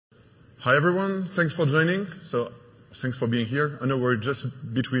Hi everyone, thanks for joining. So thanks for being here. I know we're just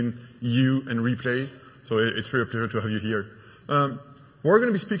between you and Replay, so it's really a pleasure to have you here. We're going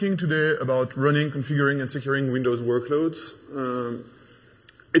to be speaking today about running, configuring, and securing Windows workloads.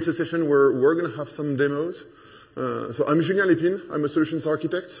 It's a session where we're going to have some demos. So I'm Julien Lépine. I'm a solutions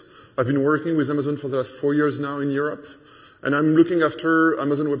architect. I've been working with Amazon for the last 4 years now in Europe, and I'm looking after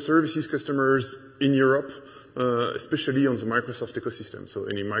Amazon Web Services customers in Europe, especially on the Microsoft ecosystem. So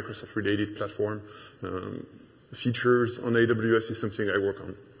any Microsoft-related platform features on AWS is something I work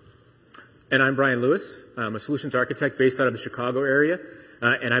on. And I'm Brian Lewis. I'm a solutions architect based out of the Chicago area,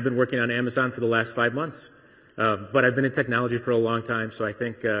 and I've been working on Amazon for the last 5 months. But I've been in technology for a long time, so I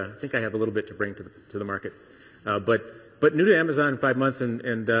think I have a little bit to bring to the market. But new to Amazon in 5 months,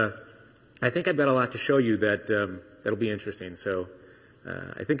 and I think I've got a lot to show you that'll be interesting. So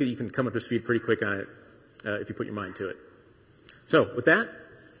I think that you can come up to speed pretty quick on it if you put your mind to it. So with that.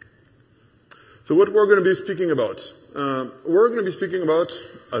 So what we're going to be speaking about? We're going to be speaking about,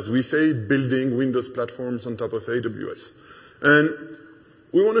 as we say, building Windows platforms on top of AWS. And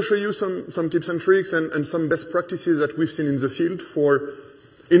we want to show you some tips and tricks and some best practices that we've seen in the field for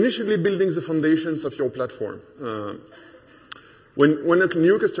initially building the foundations of your platform. When a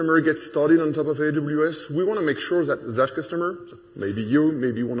new customer gets started on top of AWS, we want to make sure that that customer, maybe you,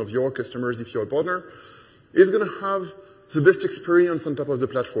 maybe one of your customers if you're a partner, is going to have the best experience on top of the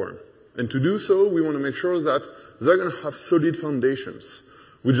platform. And to do so, we want to make sure that they're going to have solid foundations.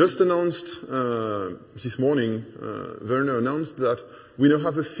 We just announced this morning, Werner announced that we now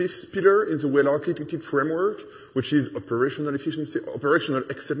have a fifth pillar in the well-architected framework, which is operational efficiency, operational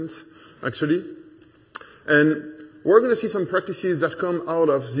excellence, actually. And we're going to see some practices that come out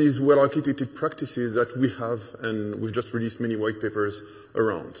of these well-architected practices that we have, and we've just released many white papers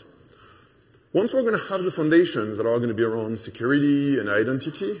around. Once we're going to have the foundations that are going to be around security and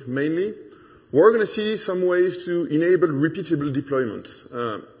identity, mainly, we're going to see some ways to enable repeatable deployments.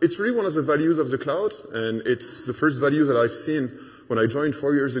 It's really one of the values of the cloud, and it's the first value that I've seen when I joined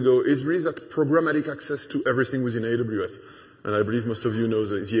 4 years ago, is really that programmatic access to everything within AWS. And I believe most of you know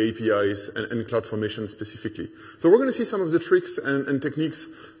the APIs and CloudFormation specifically. So we're going to see some of the tricks and techniques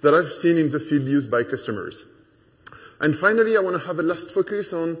that I've seen in the field used by customers. And finally, I want to have a last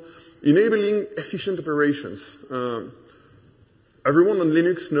focus on enabling efficient operations. Everyone on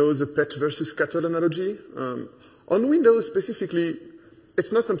Linux knows the pet versus cattle analogy. On Windows specifically,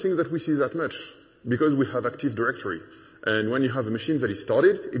 it's not something that we see that much because we have Active Directory. And when you have a machine that is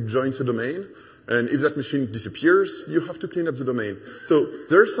started, it joins a domain. And if that machine disappears, you have to clean up the domain. So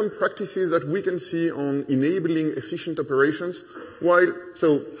there are some practices that we can see on enabling efficient operations while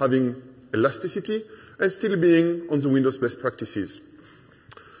having elasticity and still being on the Windows best practices.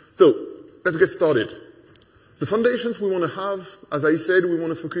 So let's get started. The foundations we want to have, as I said, we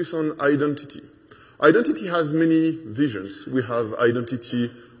want to focus on identity. Identity has many visions. We have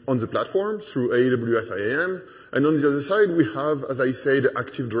identity on the platform through AWS IAM, and on the other side we have, as I said,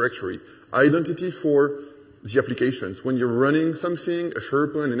 Active Directory. Identity for the applications. When you're running something, a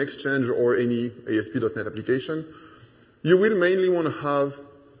SharePoint, an Exchange, or any ASP.NET application, you will mainly want to have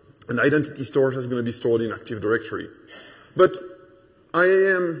an identity store that's going to be stored in Active Directory. But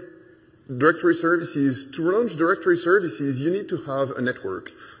IAM directory services, to launch directory services, you need to have a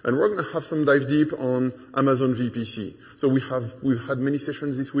network. And we're going to have some dive deep on Amazon VPC. So we've had many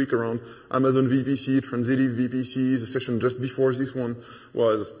sessions this week around Amazon VPC, transitive VPC. The session just before this one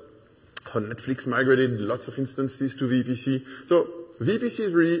was how Netflix migrated lots of instances to VPC. So VPC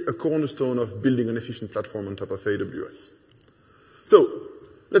is really a cornerstone of building an efficient platform on top of AWS. So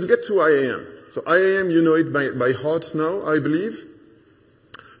let's get to IAM. So IAM, you know it by heart now, I believe.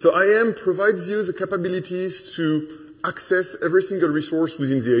 So IAM provides you the capabilities to access every single resource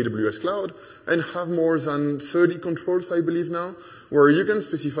within the AWS cloud and have more than 30 controls, I believe now, where you can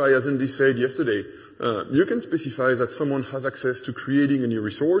specify, as Andy said yesterday, you can specify that someone has access to creating a new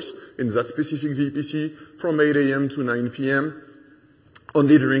resource in that specific VPC from 8 a.m. to 9 p.m.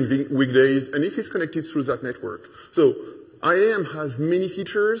 only during weekdays, and if it's connected through that network. So IAM has many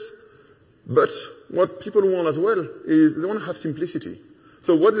features, but what people want as well is they want to have simplicity.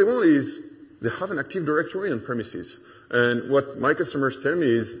 So what they want is they have an Active Directory on premises. And what my customers tell me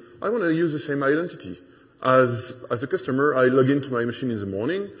is, I want to use the same identity. As a customer, I log into my machine in the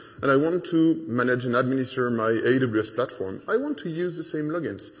morning, and I want to manage and administer my AWS platform. I want to use the same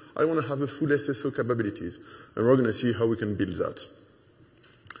logins. I want to have a full SSO capabilities. And we're going to see how we can build that.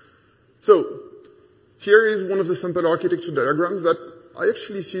 So here is one of the sample architecture diagrams that I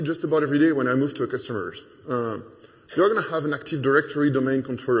actually see just about every day when I move to a customer. You're going to have an Active Directory domain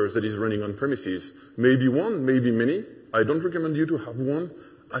controller that is running on premises. Maybe one, maybe many. I don't recommend you to have one.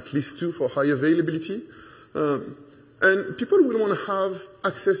 at least 2 for high availability. And people will want to have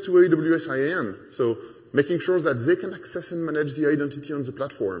access to AWS IAM, so making sure that they can access and manage the identity on the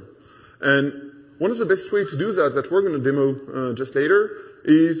platform. And one of the best ways to do that we're going to demo just later,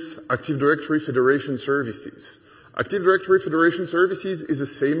 is Active Directory Federation Services. Active Directory Federation Services is a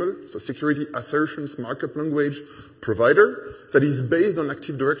SAML, so Security Assertions Markup Language provider that is based on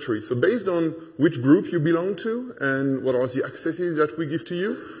Active Directory. So based on which group you belong to and what are the accesses that we give to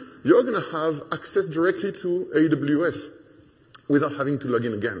you, you're going to have access directly to AWS without having to log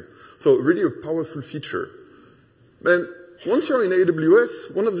in again. So really a powerful feature. And once you're in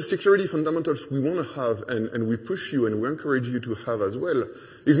AWS, one of the security fundamentals we want to have, and we push you and we encourage you to have as well,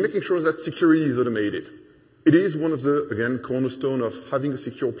 is making sure that security is automated. It is one of the, again, cornerstone of having a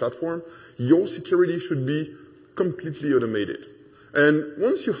secure platform. Your security should be completely automated. And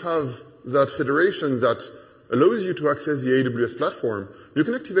once you have that federation that allows you to access the AWS platform, you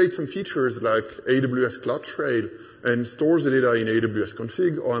can activate some features like AWS CloudTrail and stores the data in AWS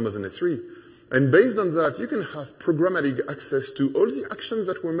Config or Amazon S3. And based on that, you can have programmatic access to all the actions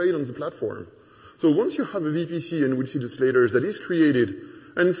that were made on the platform. So once you have a VPC, and we'll see this later, that is created,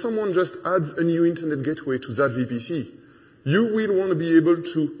 and someone just adds a new internet gateway to that VPC, you will want to be able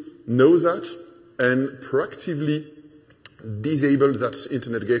to know that and proactively disable that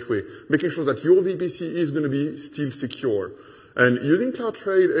internet gateway, making sure that your VPC is going to be still secure. And using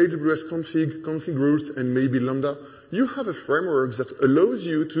CloudTrail, AWS config rules, and maybe Lambda, you have a framework that allows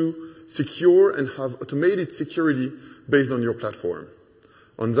you to secure and have automated security based on your platform.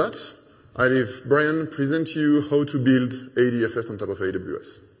 On that, I leave Brian present you how to build ADFS on top of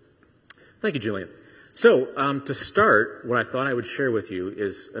AWS. Thank you, Julian. So to start, what I thought I would share with you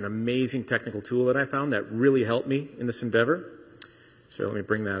is an amazing technical tool that I found that really helped me in this endeavor. So let me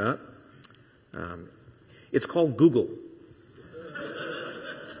bring that up. It's called Google.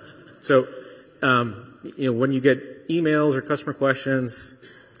 So, when you get emails or customer questions,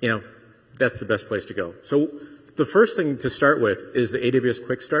 that's the best place to go. So the first thing to start with is the AWS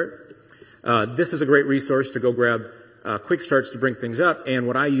Quick Start. This is a great resource to go grab quick starts to bring things up. And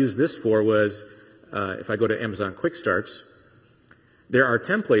what I used this for was, if I go to Amazon Quick Starts, there are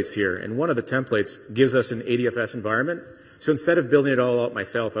templates here. And one of the templates gives us an ADFS environment. So instead of building it all out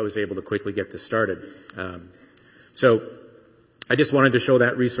myself, I was able to quickly get this started. So I just wanted to show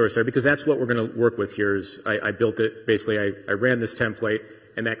that resource there because that's what we're going to work with here is I built it. Basically, I ran this template,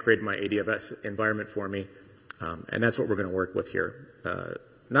 and that created my ADFS environment for me. And that's what we're going to work with here.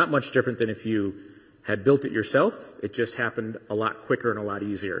 Not much different than if you had built it yourself. It just happened a lot quicker and a lot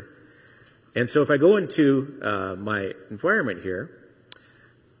easier. And so if I go into my environment here,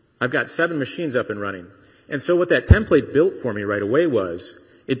 I've got 7 machines up and running. And so what that template built for me right away was,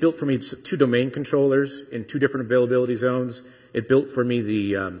 it built for me 2 domain controllers in 2 different availability zones. It built for me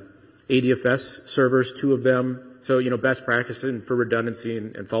the ADFS servers, 2 of them. So, best practice for redundancy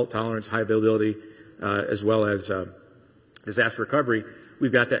and fault tolerance, high availability, as well as disaster recovery.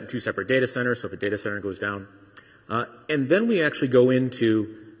 We've got that in 2 separate data centers, so if a data center goes down. And then we actually go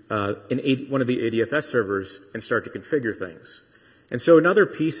into one of the ADFS servers and start to configure things. And so another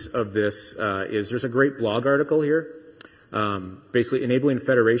piece of this is there's a great blog article here, basically enabling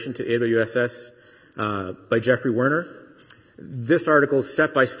federation to AWS by Jeffrey Werner. This article,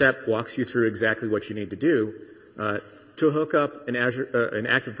 step by step, walks you through exactly what you need to do to hook up an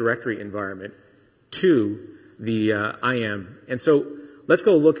Active Directory environment to the IAM. And so let's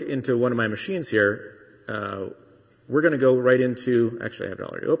go look into one of my machines here. We're going to go right into, actually I have it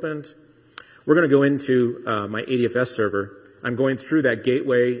already opened. We're going to go into my ADFS server. I'm going through that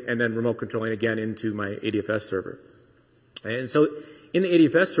gateway and then remote controlling again into my ADFS server. And so in the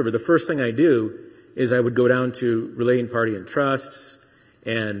ADFS server, the first thing I do is I would go down to relating party and trusts,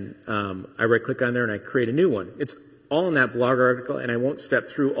 and I right click on there and I create a new one. It's all in that blog article, and I won't step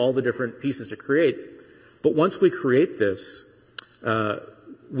through all the different pieces to create. But once we create this,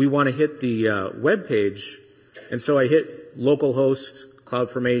 we want to hit the web page, and so I hit localhost,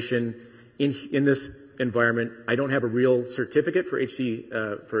 CloudFormation. In this environment, I don't have a real certificate for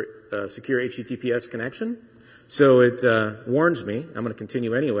secure HTTPS connection, so it warns me. I'm going to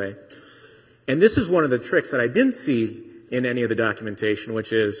continue anyway. And this is one of the tricks that I didn't see in any of the documentation,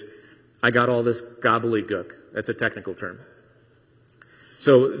 which is I got all this gobbledygook. That's a technical term.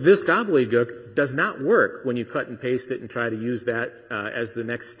 So this gobbledygook does not work when you cut and paste it and try to use that as the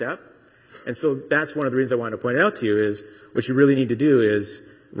next step. And so that's one of the reasons I wanted to point it out to you is what you really need to do is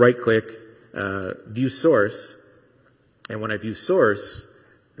right-click, view source, and when I view source,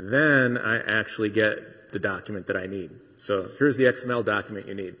 then I actually get the document that I need. So here's the XML document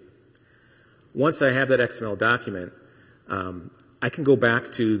you need. Once I have that XML document, I can go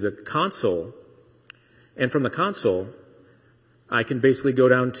back to the console, and from the console, I can basically go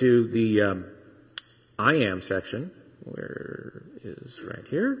down to the IAM section, where is right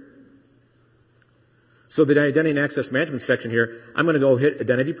here. So the identity and access management section here, I'm going to go hit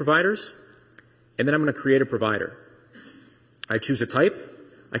identity providers, and then I'm going to create a provider. I choose a type.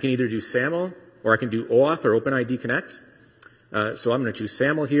 I can either do SAML, or I can do OAuth or OpenID Connect. So I'm going to choose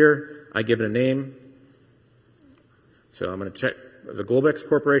SAML here. I give it a name. So I'm going to check the Globex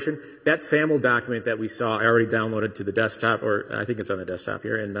Corporation. That SAML document that we saw, I already downloaded to the desktop, or I think it's on the desktop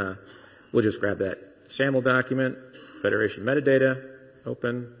here, and we'll just grab that SAML document, Federation metadata,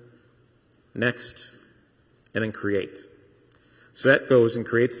 open, next, and then create. So that goes and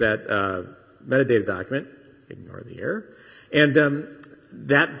creates that metadata document. Ignore the error. And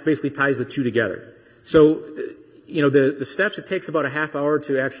that basically ties the two together. So, the steps, it takes about a half hour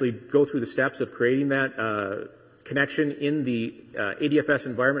to actually go through the steps of creating that connection in the ADFS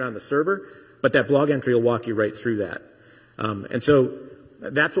environment on the server, but that blog entry will walk you right through that. And so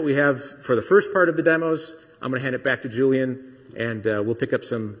that's what we have for the first part of the demos. I'm going to hand it back to Julian, and we'll pick up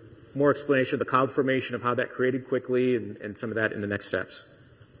some more explanation of the cloud formation of how that created quickly and some of that in the next steps.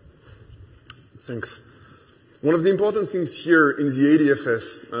 Thanks. One of the important things here in the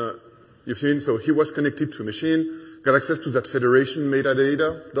ADFS, you've seen, so he was connected to a machine, got access to that federation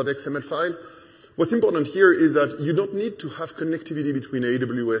metadata.xml file. What's important here is that you don't need to have connectivity between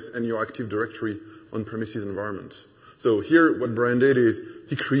AWS and your Active Directory on-premises environment. So here, what Brian did is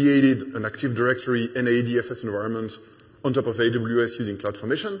he created an Active Directory and ADFS environment on top of AWS using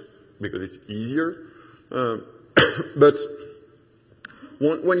CloudFormation because it's easier. But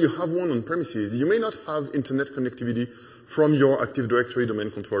when you have one on premises, you may not have internet connectivity from your Active Directory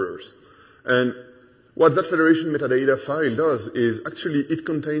domain controllers. And what that federation metadata file does is actually it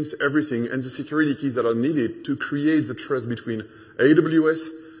contains everything and the security keys that are needed to create the trust between AWS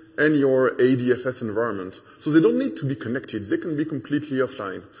and your ADFS environment. So they don't need to be connected. They can be completely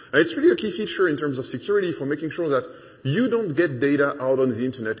offline. And it's really a key feature in terms of security for making sure that you don't get data out on the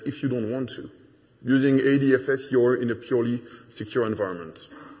internet if you don't want to. Using ADFS, you're in a purely secure environment.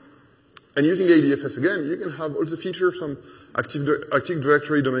 And using ADFS again, you can have all the features from Active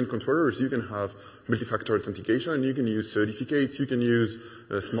Directory domain controllers. You can have multi-factor authentication, you can use certificates, you can use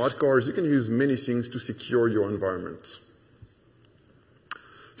smart cards, you can use many things to secure your environment.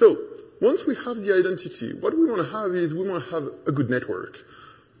 So, once we have the identity, what we want to have is we want to have a good network.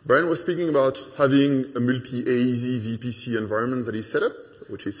 Brian was speaking about having a multi-AZ VPC environment that is set up,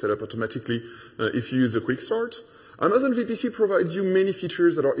 which is set up automatically if you use a quick start. Amazon VPC provides you many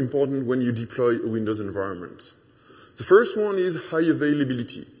features that are important when you deploy a Windows environment. The first one is high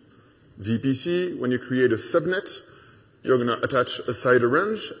availability. VPC, when you create a subnet, you're going to attach a CIDR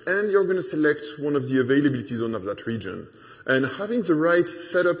range, and you're going to select one of the availability zones of that region. And having the right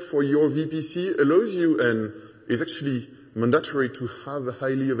setup for your VPC allows you, and is actually mandatory to have a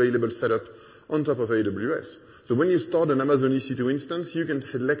highly available setup on top of AWS. So when you start an Amazon EC2 instance, you can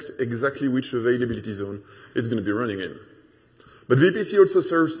select exactly which availability zone it's going to be running in. But VPC also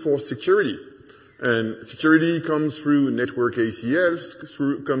serves for security. And security comes through network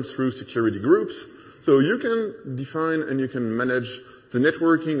ACLs, comes through security groups. So you can define and you can manage the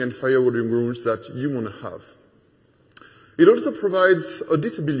networking and firewalling rules that you want to have. It also provides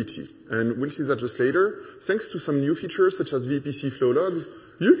auditability, and we'll see that just later. Thanks to some new features such as VPC flow logs,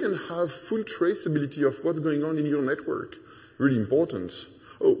 you can have full traceability of what's going on in your network. Really important.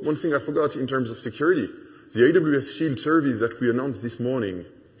 Oh, one thing I forgot in terms of security. The AWS Shield service that we announced this morning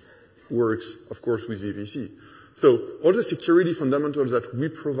works, of course, with VPC. So all the security fundamentals that we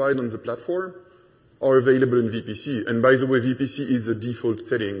provide on the platform are available in VPC. And by the way, VPC is the default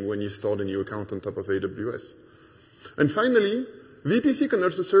setting when you start a new account on top of AWS. And finally, VPC can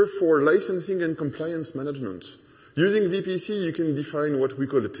also serve for licensing and compliance management. Using VPC, you can define what we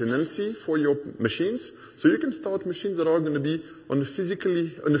call a tenancy for your machines. So you can start machines that are going to be on the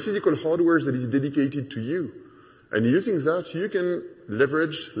physical hardware that is dedicated to you. And using that, you can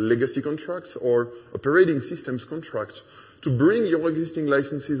leverage legacy contracts or operating systems contracts to bring your existing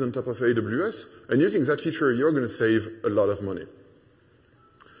licenses on top of AWS. And using that feature, you're going to save a lot of money.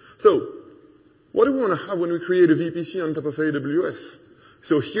 So, what do we want to have when we create a VPC on top of AWS?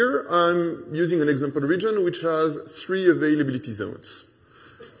 So here I'm using an example region which has 3 availability zones.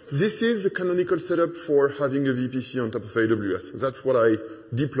 This is the canonical setup for having a VPC on top of AWS. That's what I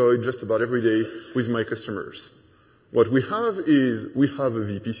deploy just about every day with my customers. What we have is we have a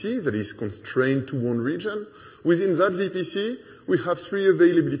VPC that is constrained to one region. Within that VPC, we have 3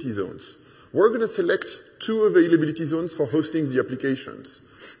 availability zones. We're going to select 2 availability zones for hosting the applications.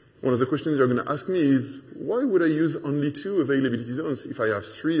 one of the questions you're going to ask me is, why would I use only 2 availability zones if I have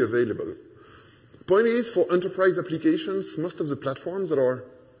 3 available? Point is, for enterprise applications, most of the platforms that are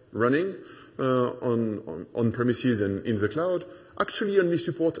running on premises and in the cloud actually only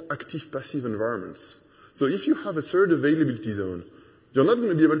support active-passive environments. So if you have a third availability zone, you're not going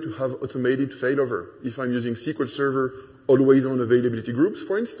to be able to have automated failover. If I'm using SQL Server always-on availability groups,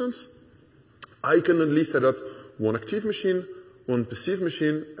 for instance, I can only set up one active machine, one passive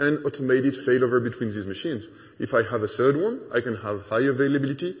machine, and automated failover between these machines. If I have a third one, I can have high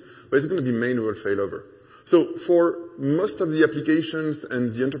availability, but it's going to be manual failover. So for most of the applications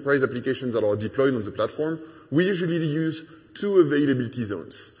and the enterprise applications that are deployed on the platform, we usually use 2 availability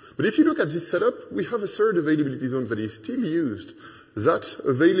zones. But if you look at this setup, we have a third availability zone that is still used. That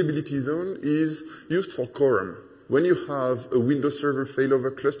availability zone is used for quorum. When you have a Windows Server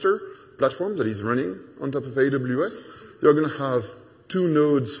failover cluster platform that is running on top of AWS, you're going to have 2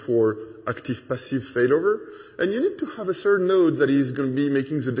 nodes for active-passive failover, and you need to have a third node that is going to be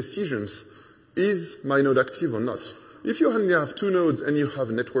making the decisions. Is my node active or not? If you only have 2 nodes and you have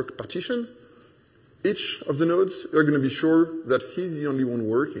a network partition, each of the nodes, you're going to be sure that he's the only one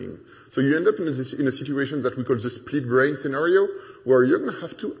working. So you end up in a situation that we call the split brain scenario, where you're going to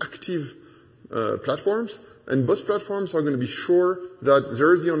have 2 active platforms, and both platforms are going to be sure that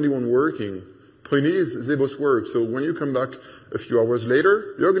they're the only one working. Point is, they both work. So when you come back a few hours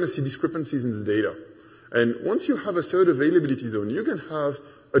later, you're going to see discrepancies in the data. And once you have a third availability zone, you can have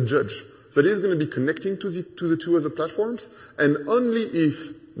a judge that is going to be connecting to the 2 other platforms, and only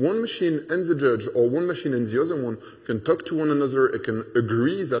if one machine and the judge, or one machine and the other one, can talk to one another and can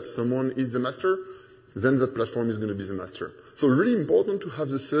agree that someone is the master, then that platform is going to be the master. So really important to have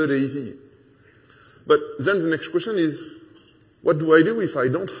the third AZ. But then the next question is, what do I do if I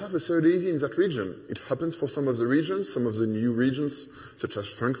don't have a third AZ in that region? It happens for some of the regions, some of the new regions, such as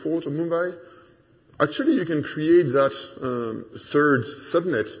Frankfurt or Mumbai. Actually, you can create that third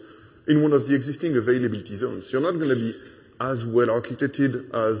subnet in one of the existing availability zones. You're not going to be as well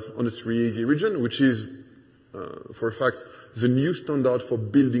architected as on the 3AZ region, which is, for a fact, the new standard for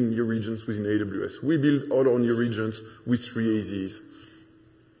building new regions within AWS. We build all our new regions with 3AZs.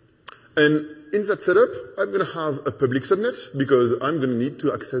 And in that setup, I'm going to have a public subnet because I'm going to need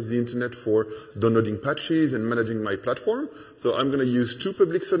to access the internet for downloading patches and managing my platform. So I'm going to use 2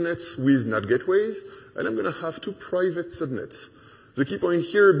 public subnets with NAT gateways, and I'm going to have 2 private subnets. The key point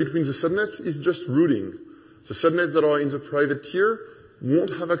here between the subnets is just routing. The subnets that are in the private tier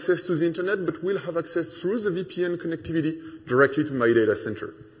won't have access to the internet, but will have access through the VPN connectivity directly to my data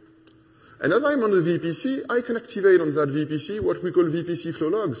center. And as I'm on the VPC, I can activate on that VPC what we call VPC flow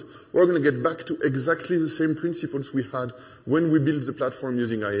logs. We're going to get back to exactly the same principles we had when we built the platform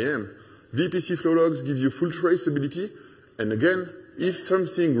using IAM. VPC flow logs give you full traceability. And again, if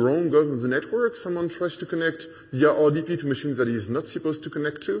something wrong goes on the network, someone tries to connect via RDP to machines that is not supposed to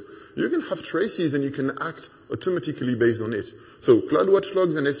connect to, you can have traces and you can act automatically based on it. So CloudWatch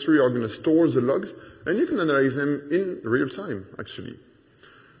logs and S3 are going to store the logs, and you can analyze them in real time, actually.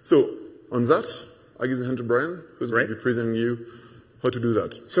 So on that, I give the hand to Brian, who's going to be presenting you how to do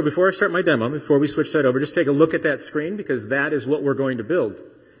that. So before I start my demo, before we switch that over, just take a look at that screen, because that is what we're going to build.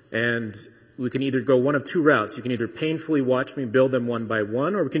 And we can either go one of 2 routes. You can either painfully watch me build them one by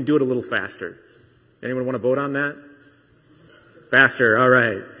one, or we can do it a little faster. Anyone want to vote on that? Faster. All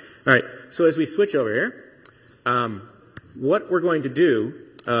right. All right. So as we switch over here, what we're going to do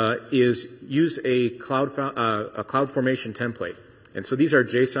is use a CloudFormation template. And so these are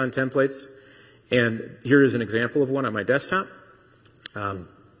JSON templates. And here is an example of one on my desktop. Zoom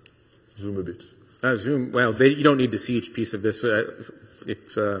a bit. Zoom. Well, you don't need to see each piece of this.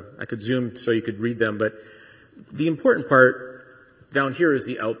 If I could zoom so you could read them, but the important part down here is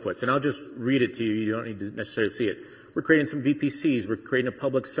the outputs, and I'll just read it to you. You don't need to necessarily see it. We're creating some VPCs. We're creating a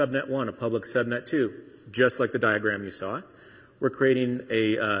public subnet 1, a public subnet 2, just like the diagram you saw. We're creating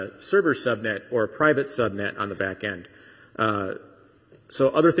a server subnet or a private subnet on the back end. So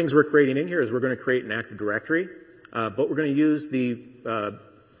other things we're creating in here is we're going to create an Active Directory, but we're going to use the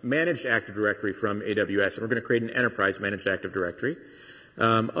managed Active Directory from AWS, and we're going to create an enterprise managed Active Directory.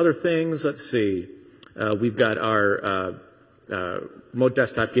 Other things, let's see. We've got our remote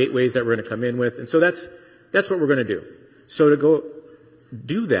desktop gateways that we're going to come in with, and so that's what we're going to do. So to go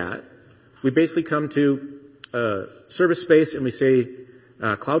do that, we basically come to service space and we say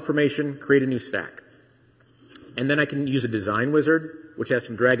CloudFormation, create a new stack. And then I can use a design wizard, which has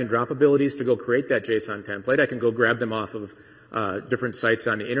some drag and drop abilities to go create that JSON template. I can go grab them off of different sites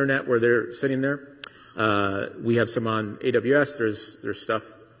on the internet where they're sitting there. We have some on AWS. There's stuff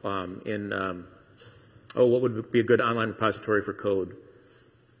in what would be a good online repository for code?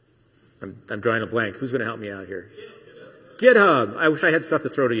 I'm drawing a blank. Who's going to help me out here? GitHub. I wish I had stuff to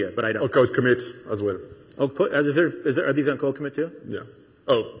throw to you, but I don't. Or code commit as well. Oh, are these on code commit too? Yeah.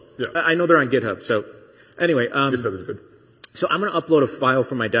 Oh, yeah. I know they're on GitHub. So anyway, GitHub is good. So I'm going to upload a file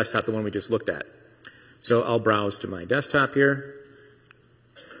from my desktop, the one we just looked at. So I'll browse to my desktop here.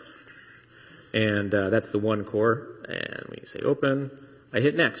 And that's the one core. And we say open. I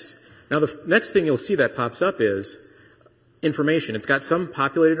hit next. Now the next thing you'll see that pops up is information. It's got some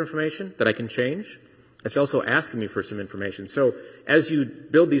populated information that I can change. It's also asking me for some information. So as you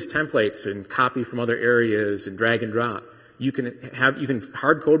build these templates and copy from other areas and drag and drop, you can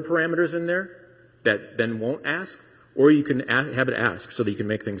hard code parameters in there that then won't ask, or you can have it ask so that you can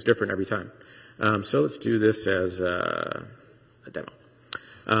make things different every time. So let's do this as a demo.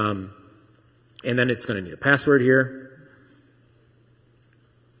 And then it's going to need a password here.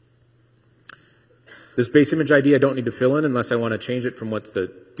 This base image ID I don't need to fill in unless I want to change it from what's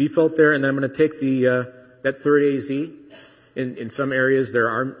the default there. And then I'm going to take that third AZ. In some areas there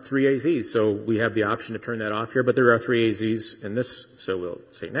aren't 3 AZs, so we have the option to turn that off here, but there are 3 AZs in this, so we'll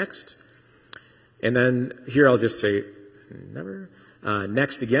say next. And then here I'll just say never.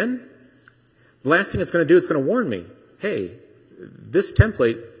 Next again. The last thing it's going to do, it's going to warn me, hey, this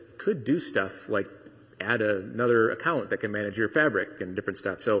template could do stuff like add another account that can manage your fabric and different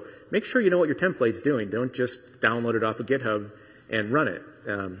stuff. So make sure you know what your template's doing. Don't just download it off of GitHub and run it.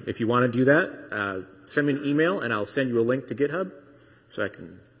 If you want to do that, send me an email and I'll send you a link to GitHub so I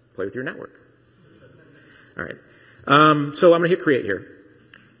can play with your network. All right. So I'm going to hit create here.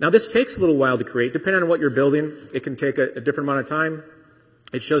 Now this takes a little while to create. Depending on what you're building, it can take a different amount of time.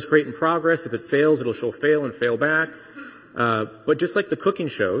 It shows create in progress. If it fails, it'll show fail and fail back. But just like the cooking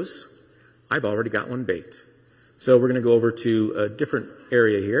shows, I've already got one baked. So we're going to go over to a different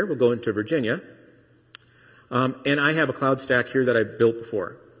area here. We'll go into Virginia. And I have a cloud stack here that I built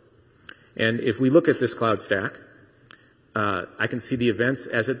before. And if we look at this cloud stack, I can see the events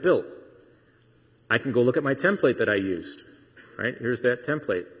as it built. I can go look at my template that I used. Right? Here's that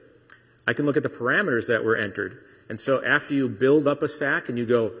template. I can look at the parameters that were entered. And so after you build up a stack and you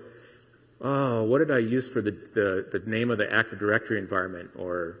go, oh, what did I use for the name of the Active Directory environment?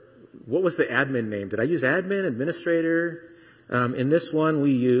 Or what was the admin name? Did I use admin, administrator? In this one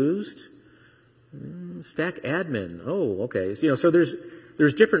we used stack admin. Oh, okay. So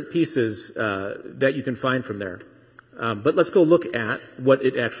there's different pieces that you can find from there. But let's go look at what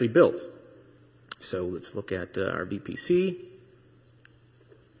it actually built. So let's look at our VPC.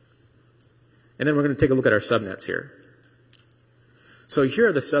 And then we're going to take a look at our subnets here. So here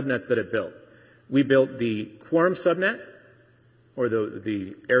are the subnets that it built. We built the quorum subnet, or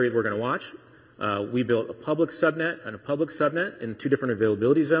the area we're going to watch. We built a public subnet and a public subnet in 2 different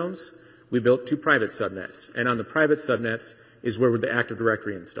availability zones. We built 2 private subnets. And on the private subnets is where the Active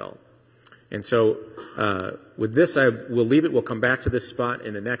Directory installed. And so with this, I will leave it. We'll come back to this spot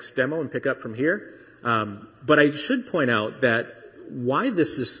in the next demo and pick up from here. But I should point out that why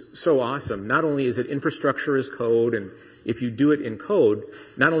this is so awesome, not only is it infrastructure as code, and if you do it in code,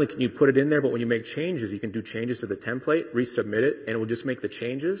 not only can you put it in there, but when you make changes, you can do changes to the template, resubmit it, and it will just make the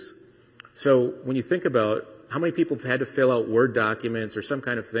changes. So when you think about how many people have had to fill out Word documents or some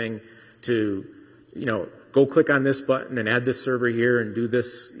kind of thing to, go click on this button and add this server here and do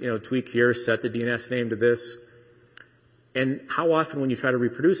this, tweak here, set the DNS name to this. And how often when you try to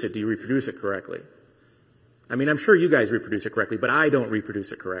reproduce it, do you reproduce it correctly? I mean, I'm sure you guys reproduce it correctly, but I don't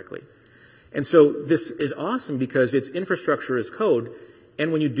reproduce it correctly. And so this is awesome because it's infrastructure as code,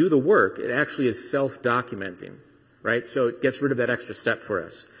 and when you do the work, it actually is self-documenting, right? So it gets rid of that extra step for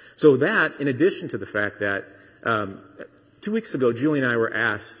us. So that, in addition to the fact that 2 weeks ago, Julie and I were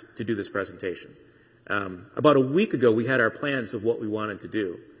asked to do this presentation. About a week ago, we had our plans of what we wanted to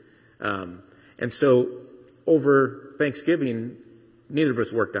do. And so over Thanksgiving, neither of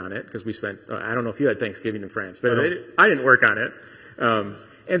us worked on it because we spent, I don't know if you had Thanksgiving in France, but I didn't work on it.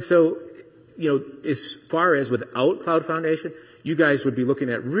 And so, as far as without Cloud Foundation, you guys would be looking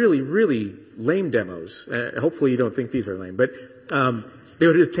at really, really lame demos. Hopefully you don't think these are lame, but they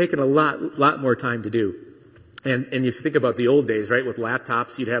would have taken a lot more time to do. And if you think about the old days, right, with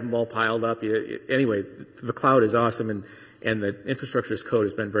laptops, you'd have them all piled up. Anyway, the cloud is awesome, and the infrastructure as code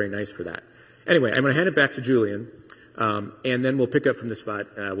has been very nice for that. Anyway, I'm going to hand it back to Julian. And then we'll pick up from the spot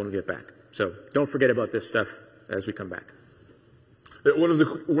when we get back. So don't forget about this stuff as we come back. One of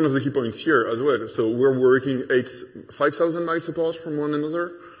the key points here as well. So we're working 5,000 miles apart from one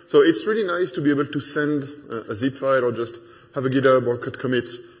another. So it's really nice to be able to send a zip file or just have a GitHub or code commit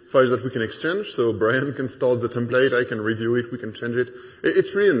files that we can exchange. So Brian can start the template, I can review it, we can change it.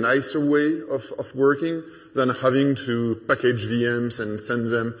 It's really a nicer way of working than having to package VMs and send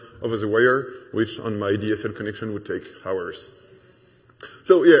them over the wire, which on my DSL connection would take hours.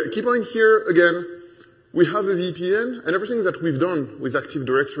 So yeah, key point here, again, we have a VPN, and everything that we've done with Active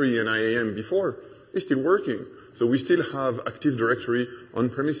Directory and IAM before is still working. So we still have Active Directory on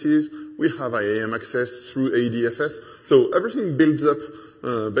premises. We have IAM access through ADFS. So everything builds up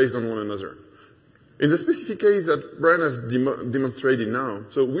based on one another. In the specific case that Brian has demonstrated now,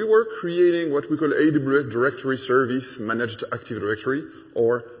 so we were creating what we call AWS Directory Service Managed Active Directory,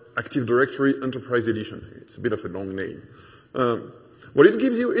 or Active Directory Enterprise Edition. It's a bit of a long name. What it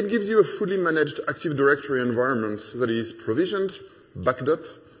gives you a fully managed Active Directory environment that is provisioned, backed up,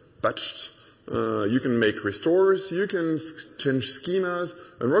 patched. You can make restores, you can change schemas,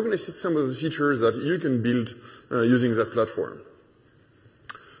 and we're going to see some of the features that you can build using that platform.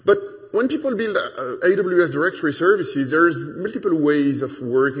 But when people build AWS Directory Services, there's multiple ways of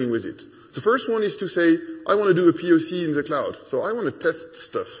working with it. The first one is to say, I want to do a POC in the cloud. So I want to test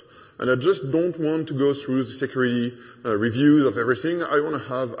stuff. And I just don't want to go through the security reviews of everything. I want to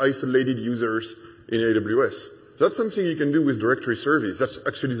have isolated users in AWS. That's something you can do with directory service. That's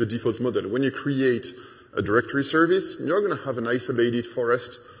actually the default model. When you create a directory service, you're going to have an isolated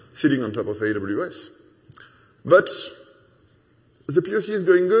forest sitting on top of AWS. But the POC is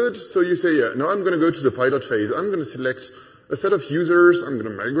going good, so you say, yeah, now I'm going to go to the pilot phase. I'm going to select a set of users. I'm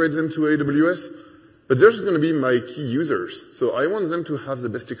going to migrate them to AWS. But there's going to be my key users. So I want them to have the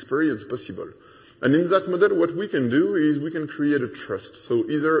best experience possible. And in that model, what we can do is we can create a trust. So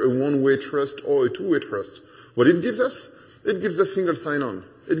either a one-way trust or a two-way trust. What it gives us single sign-on.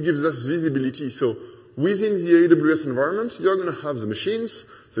 It gives us visibility. So within the AWS environment, you're going to have the machines,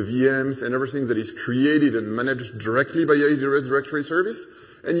 the VMs, and everything that is created and managed directly by AWS Directory Service.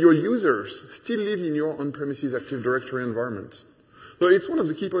 And your users still live in your on-premises Active Directory environment. So it's one of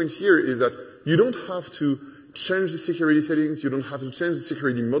the key points here is that you don't have to change the security settings. You don't have to change the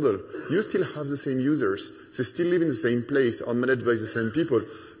security model. You still have the same users. They still live in the same place, are managed by the same people.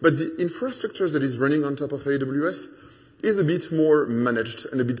 But the infrastructure that is running on top of AWS is a bit more managed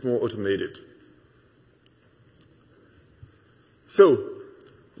and a bit more automated. So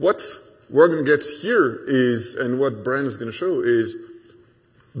what we're going to get here is, and what Brian is going to show is,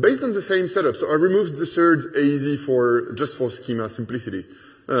 based on the same setup. So I removed the third AZ just for schema simplicity.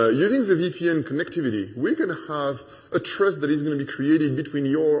 Using the VPN connectivity, we can have a trust that is going to be created between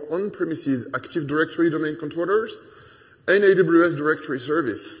your on-premises Active Directory domain controllers and AWS Directory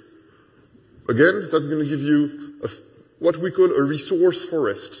Service. Again, that's going to give you what we call a resource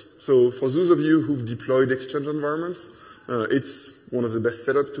forest. So for those of you who've deployed Exchange environments, it's one of the best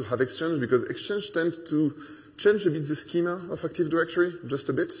setups to have Exchange because Exchange tends to change a bit the schema of Active Directory, just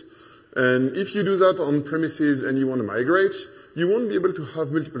a bit. And if you do that on premises and you want to migrate, you won't be able to have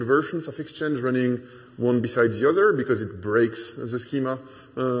multiple versions of Exchange running one besides the other because it breaks the schema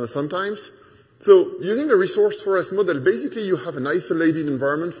sometimes. So using a resource forest model, basically you have an isolated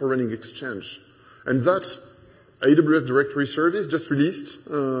environment for running Exchange. And that AWS Directory Service just released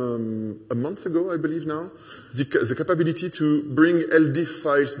a month ago, I believe now, the capability to bring LDIF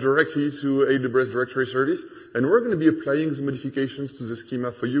files directly to AWS Directory Service, and we're going to be applying the modifications to the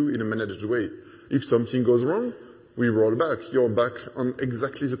schema for you in a managed way. If something goes wrong, we roll back. You're back on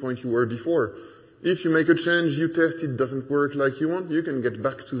exactly the point you were before. If you make a change, you test, it doesn't work like you want, you can get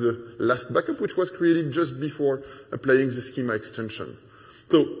back to the last backup, which was created just before applying the schema extension.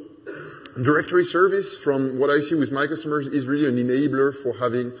 So directory service, from what I see with my customers, is really an enabler for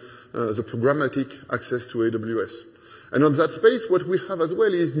having the programmatic access to AWS. And on that space, what we have as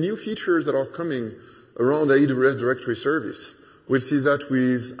well is new features that are coming around AWS Directory Service. We'll see that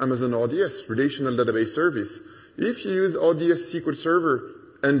with Amazon RDS, Relational Database Service. If you use RDS SQL Server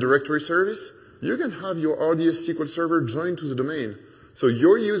and Directory Service, you can have your RDS SQL Server join to the domain. So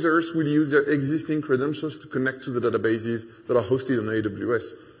your users will use their existing credentials to connect to the databases that are hosted on AWS.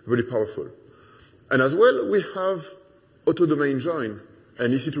 Very powerful. And as well, we have auto-domain join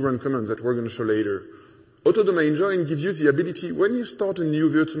and easy-to-run commands that we're going to show later. Auto-domain join gives you the ability, when you start a new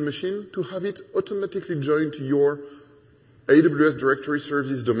virtual machine, to have it automatically join to your AWS Directory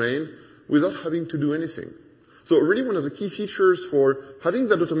Service domain without having to do anything. So really one of the key features for having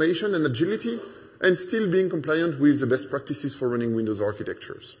that automation and agility and still being compliant with the best practices for running Windows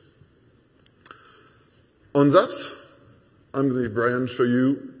architectures. On that, I'm going to let Brian show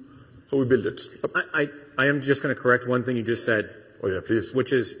you how we build it. I am just going to correct one thing you just said. Oh yeah, please.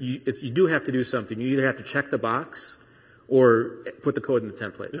 Which is, you do have to do something. You either have to check the box or put the code in the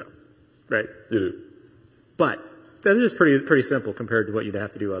template. Yeah. Right? You do. But that is pretty simple compared to what you'd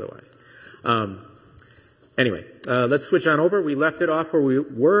have to do otherwise. Anyway, let's switch on over. We left it off where we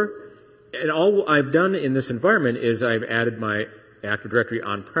were. And all I've done in this environment is I've added my Active Directory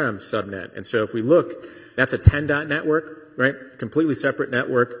on-prem subnet. And so if we look, that's a 10 dot network, right? Completely separate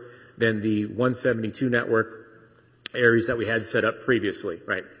network than the 172 network areas that we had set up previously,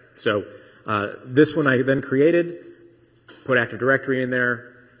 right? So this one I then created, put Active Directory in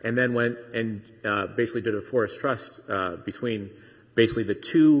there, and then went and basically did a forest trust between basically the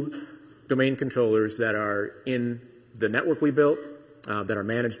two domain controllers that are in the network we built that are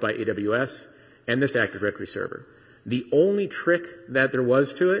managed by AWS and this Active Directory server. The only trick that there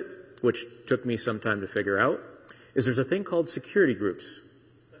was to it, which took me some time to figure out, is there's a thing called security groups.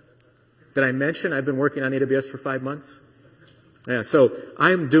 Did I mention I've been working on AWS for 5 months? Yeah, so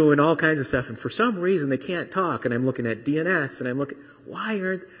I'm doing all kinds of stuff, and for some reason they can't talk, and I'm looking at DNS, and I'm looking,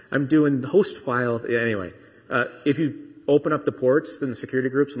 I'm doing the host file. Anyway, if you open up the ports in the security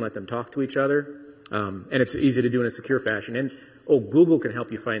groups and let them talk to each other, and it's easy to do in a secure fashion, and Google can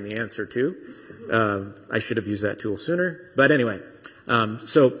help you find the answer too. I should have used that tool sooner. But anyway,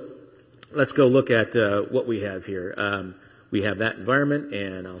 so let's go look at what we have here. We have that environment,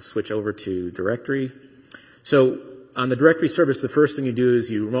 and I'll switch over to directory. So on the directory service, the first thing you do is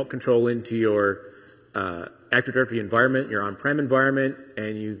you remote control into your Active Directory environment, your on-prem environment,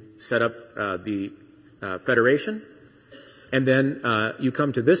 and you set up the federation. And then you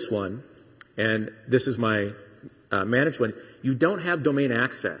come to this one, and this is my managed one. You don't have domain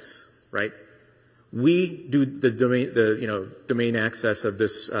access, right? We do the domain access of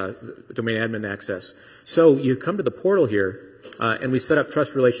this domain admin access. So you come to the portal here, and we set up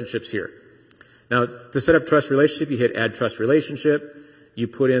trust relationships here. Now, to set up trust relationship, you hit Add Trust Relationship. You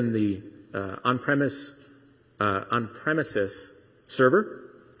put in the on-premises server,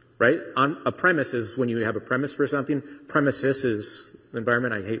 right? On a premise is when you have a premise for something. Premises is the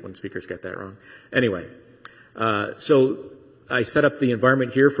environment. I hate when speakers get that wrong. Anyway, so I set up the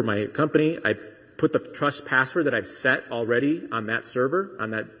environment here for my company. I put the trust password that I've set already on that server,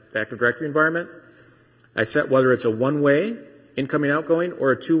 on that Active Directory environment. I set whether it's a one-way, incoming, outgoing,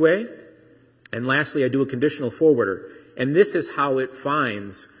 or a two-way. And lastly, I do a conditional forwarder. And this is how it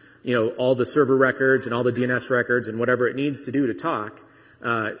finds, all the server records and all the DNS records and whatever it needs to do to talk,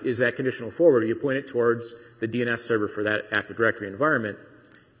 is that conditional forwarder. You point it towards the DNS server for that Active Directory environment,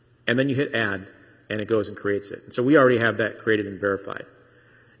 and then you hit add, and it goes and creates it. And so we already have that created and verified.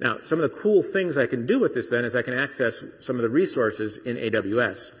 Now, some of the cool things I can do with this then is I can access some of the resources in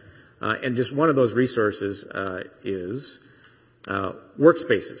AWS. And just one of those resources is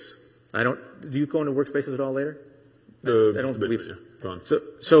workspaces. Do you go into workspaces at all later? I don't believe so.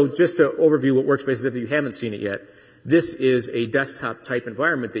 So just to overview what workspaces, if you haven't seen it yet, this is a desktop type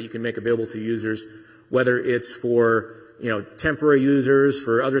environment that you can make available to users, whether it's for, temporary users,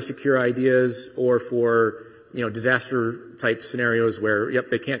 for other secure ideas, or for, disaster type scenarios where,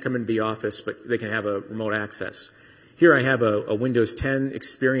 they can't come into the office, but they can have a remote access. Here I have a Windows 10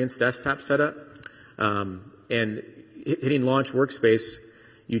 Experience desktop setup, and hitting Launch Workspace,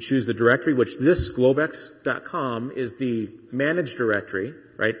 you choose the directory, which this globex.com is the managed directory,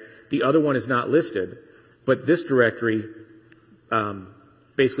 right? The other one is not listed, but this directory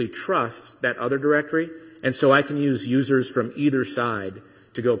basically trusts that other directory, and so I can use users from either side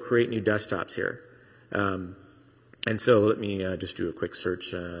to go create new desktops here. And so let me just do a quick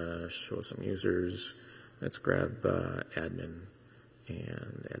search, show some users. Let's grab admin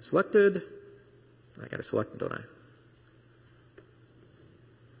and add selected. I got to select, don't I?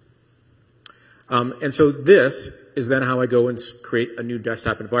 And so this is then how I go and create a new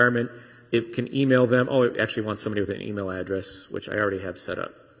desktop environment. It can email them. Oh, it actually wants somebody with an email address, which I already have set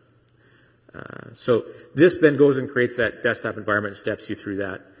up. So this then goes and creates that desktop environment and steps you through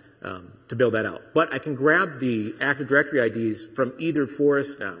that to build that out. But I can grab the Active Directory IDs from either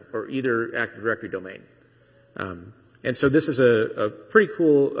Forest now or either Active Directory domain. And so this is a pretty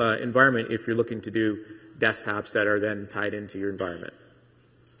cool environment if you're looking to do desktops that are then tied into your environment.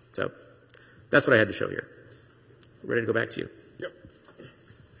 So that's what I had to show here. Ready to go back to you. Yep.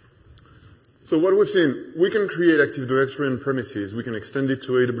 So what we've seen, we can create Active Directory on premises. We can extend it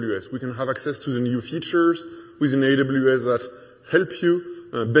to AWS. We can have access to the new features within AWS that help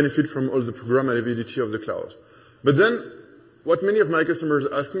you benefit from all the programmability of the cloud. But then what many of my customers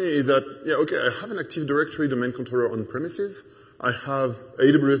ask me is that, I have an Active Directory domain controller on premises. I have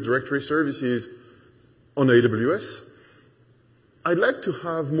AWS Directory Services on AWS. I'd like to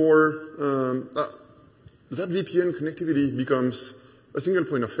have more, that VPN connectivity becomes a single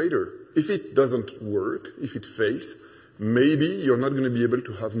point of failure. If it doesn't work, if it fails, maybe you're not going to be able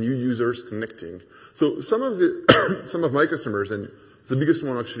to have new users connecting. So some of my customers, and the biggest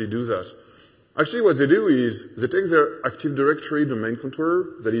one actually do that. Actually, what they do is they take their Active Directory domain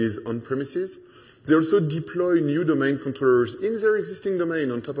controller that is on premises. They also deploy new domain controllers in their existing domain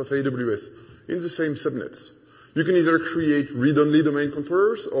on top of AWS in the same subnets. You can either create read-only domain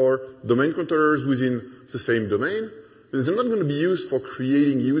controllers or domain controllers within the same domain. They're not going to be used for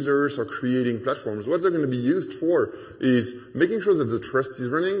creating users or creating platforms. What they're going to be used for is making sure that the trust is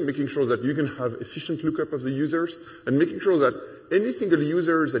running, making sure that you can have efficient lookup of the users, and making sure that any single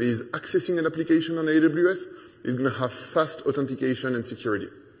user that is accessing an application on AWS is going to have fast authentication and security.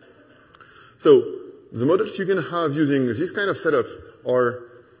 So the models you can have using this kind of setup are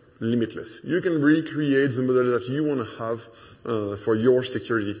limitless. You can really create the model that you want to have for your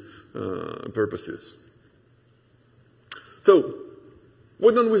security purposes. So,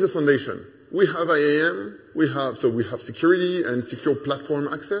 we're done with the foundation. We have IAM, we have security and secure platform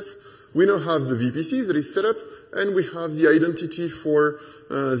access. We now have the VPC that is set up, and we have the identity for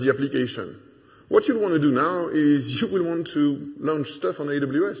the application. What you'll want to do now is you will want to launch stuff on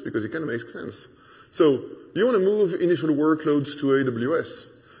AWS because it kind of makes sense. So, you want to move initial workloads to AWS.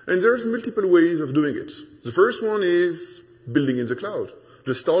 And there's multiple ways of doing it. The first one is building in the cloud.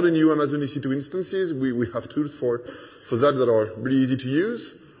 Just start a new Amazon EC2 instances. We have tools for that are really easy to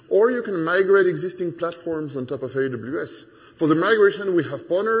use. Or you can migrate existing platforms on top of AWS. For the migration, we have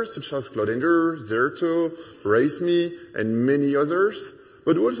partners such as Cloudendr, Zerto, RaceMe, and many others.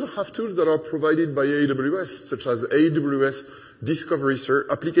 But we also have tools that are provided by AWS, such as AWS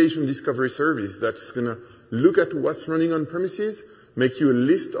Application Discovery Service that's going to look at what's running on premises, make you a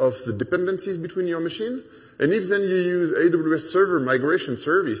list of the dependencies between your machine, and if then you use AWS Server Migration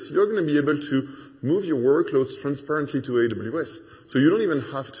Service, you're going to be able to move your workloads transparently to AWS. So you don't even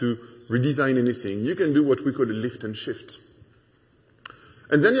have to redesign anything. You can do what we call a lift and shift.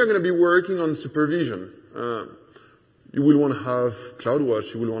 And then you're going to be working on supervision. You will want to have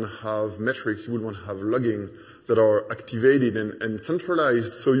CloudWatch, you will want to have metrics, you will want to have logging that are activated and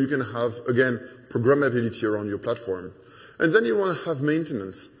centralized so you can have, again, programmability around your platform. And then you want to have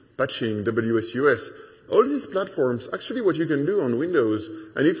maintenance, patching, WSUS. All these platforms, actually what you can do on Windows,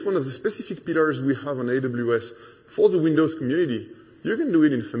 and it's one of the specific pillars we have on AWS for the Windows community, you can do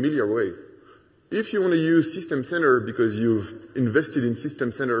it in a familiar way. If you want to use System Center because you've invested in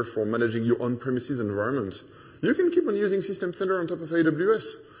System Center for managing your on-premises environment, you can keep on using System Center on top of AWS.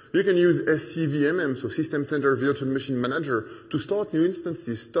 You can use SCVMM, so System Center Virtual Machine Manager, to start new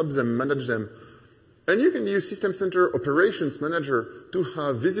instances, stop them, manage them. And you can use System Center Operations Manager to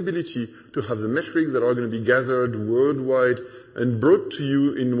have visibility, to have the metrics that are going to be gathered worldwide and brought to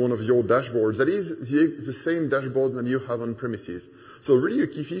you in one of your dashboards. That is the same dashboard that you have on premises. So really a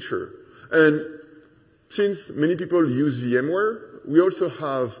key feature. And since many people use VMware, we also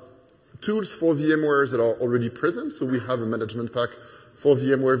have tools for VMware that are already present. So we have a management pack for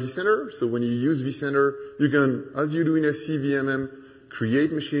VMware vCenter. So when you use vCenter, you can, as you do in SCVMM,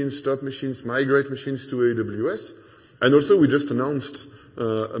 create machines, stop machines, migrate machines to AWS. And also we just announced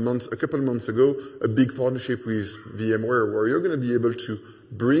a couple months ago a big partnership with VMware where you're going to be able to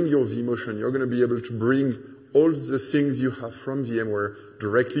bring your vMotion, you're going to be able to bring all the things you have from VMware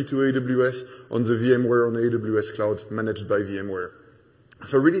directly to AWS on the VMware on AWS Cloud managed by VMware.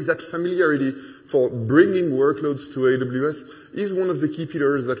 So really that familiarity for bringing workloads to AWS is one of the key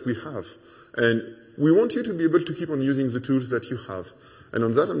pillars that we have. And we want you to be able to keep on using the tools that you have. And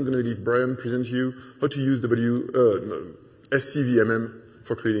on that, I'm going to leave Brian present you how to use SCVMM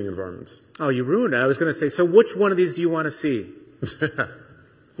for creating environments. Oh, you ruined it. I was going to say, so which one of these do you want to see?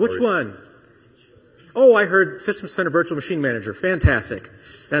 Which one? Oh, I heard System Center Virtual Machine Manager. Fantastic.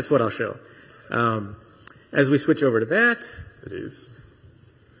 That's what I'll show. As we switch over to that. It is.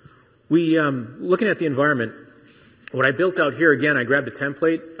 Looking at the environment, what I built out here, again, I grabbed a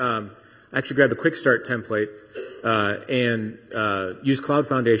template. I actually grabbed a quick start template and used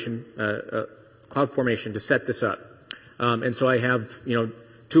CloudFormation to set this up. And so I have,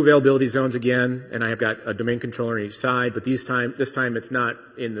 two availability zones again, and I have got a domain controller on each side. But this time it's not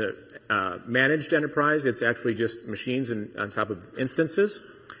in the managed enterprise. It's actually just machines on top of instances.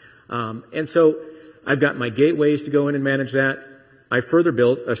 And so I've got my gateways to go in and manage that. I further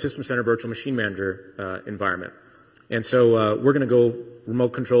built a System Center Virtual Machine Manager environment. And so we're going to go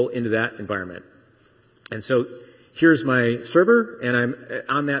remote control into that environment. And so here's my server, and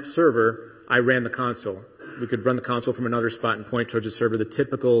on that server, I ran the console. We could run the console from another spot and point towards the server, the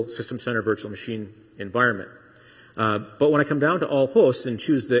typical System Center Virtual Machine environment. But when I come down to all hosts and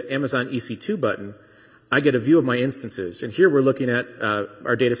choose the Amazon EC2 button, I get a view of my instances. And here we're looking at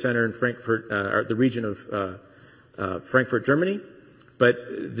our data center in Frankfurt, the region of Frankfurt, Germany. But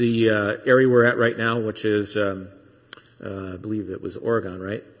the area we're at right now, which is, I believe it was Oregon,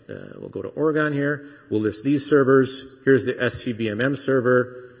 right? We'll go to Oregon here. We'll list these servers. Here's the SCBMM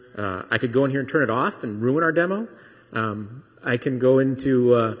server. I could go in here and turn it off and ruin our demo. I can go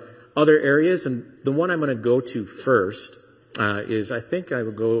into other areas, and the one I'm going to go to first is I think I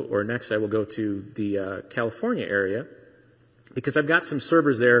will go, or next I will go to the California area, because I've got some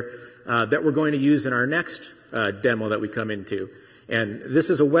servers there that we're going to use in our next demo that we come into. And this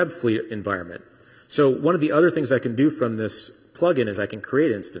is a Webfleet environment. So one of the other things I can do from this plugin is I can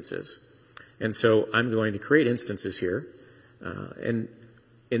create instances. And so I'm going to create instances here. And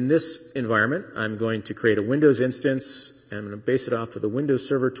in this environment, I'm going to create a Windows instance, and I'm going to base it off of the Windows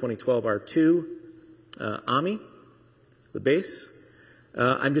Server 2012 R2 AMI, the base.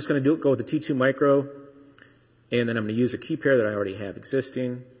 I'm just going to go with the T2 Micro, and then I'm going to use a key pair that I already have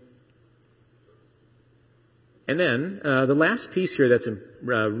existing. And then the last piece here that's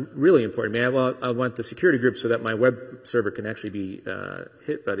really important, I want the security group so that my web server can actually be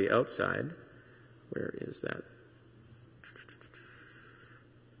hit by the outside. Where is that?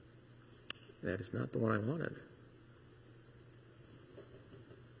 That is not the one I wanted.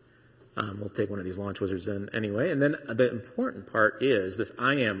 We'll take one of these launch wizards then anyway. And then the important part is this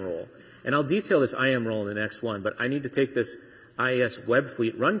IAM role. And I'll detail this IAM role in the next one, but I need to take this IIS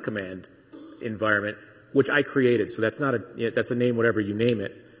Webfleet run command environment, which I created. So that's a name, whatever you name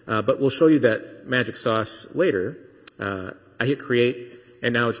it. But we'll show you that magic sauce later. I hit create,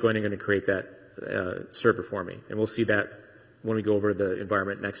 and now it's going to create that server for me. And we'll see that when we go over the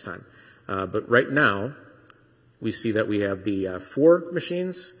environment next time. But right now, we see that we have the 4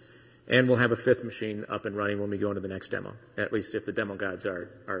 machines, and we'll have a 5th machine up and running when we go into the next demo, at least if the demo guides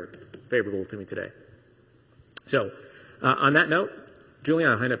are favorable to me today. So on that note, Julian,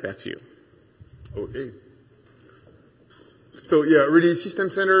 I'll hand it back to you. Okay. So yeah, really System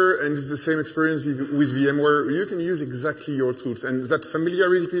Center, and it's the same experience with VMware. You can use exactly your tools, and that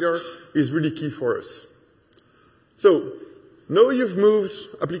familiarity, Peter, is really key for us. So now you've moved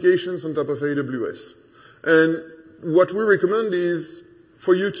applications on top of AWS. And what we recommend is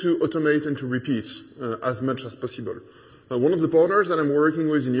for you to automate and to repeat as much as possible. One of the partners that I'm working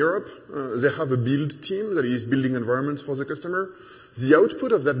with in Europe, they have a build team that is building environments for the customer. The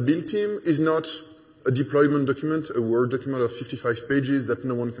output of that build team is not a deployment document, a Word document of 55 pages that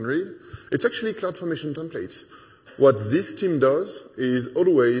no one can read. It's actually CloudFormation templates. What this team does is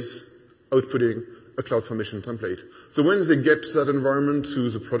always outputting a CloudFormation template. So when they get that environment to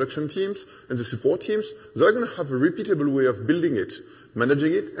the production teams and the support teams, they're going to have a repeatable way of building it,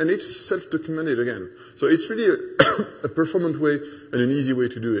 managing it, and it's self-documented again. So it's really a performant way and an easy way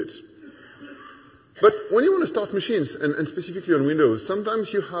to do it. But when you want to start machines, and specifically on Windows,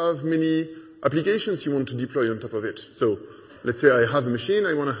 sometimes you have many applications you want to deploy on top of it. So let's say I have a machine,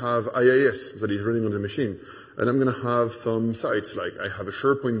 I want to have IIS that is running on the machine. And I'm going to have some sites, like I have a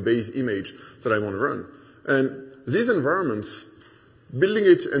SharePoint-based image that I want to run. And these environments, building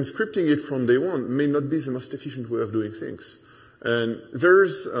it and scripting it from day one may not be the most efficient way of doing things. And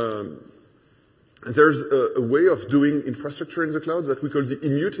there's a way of doing infrastructure in the cloud that we call the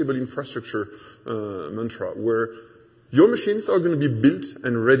immutable infrastructure mantra, where your machines are going to be built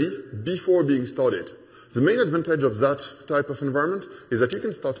and ready before being started. The main advantage of that type of environment is that you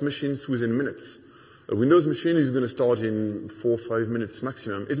can start machines within minutes. A Windows machine is going to start in 4 or 5 minutes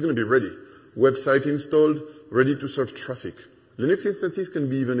maximum. It's going to be ready. Website installed, ready to serve traffic. Linux instances can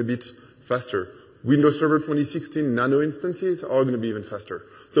be even a bit faster. Windows Server 2016 Nano instances are going to be even faster.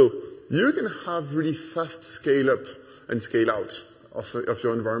 So you can have really fast scale up and scale out of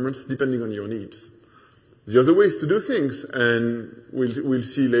your environments depending on your needs. The other ways to do things, and we'll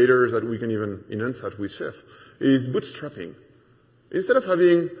see later that we can even enhance that with Chef, is bootstrapping. Instead of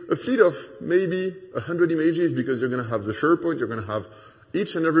having a fleet of maybe 100 images, because you're going to have the SharePoint, you're going to have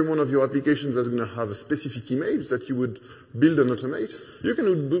each and every one of your applications that's going to have a specific image that you would build and automate, you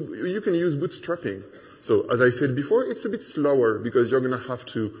can use bootstrapping. So as I said before, it's a bit slower because you're going to have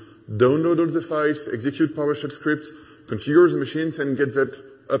to download all the files, execute PowerShell scripts, configure the machines, and get that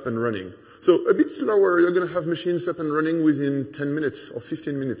up and running. So a bit slower, you're going to have machines up and running within 10 minutes or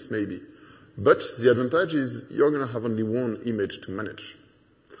 15 minutes maybe. But the advantage is you're going to have only one image to manage.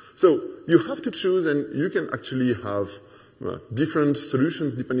 So you have to choose, and you can actually have different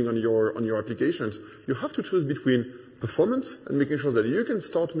solutions depending on your applications. You have to choose between performance and making sure that you can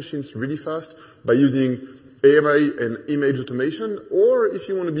start machines really fast by using AMI and image automation, or if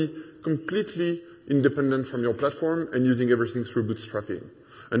you want to be completely independent from your platform and using everything through bootstrapping.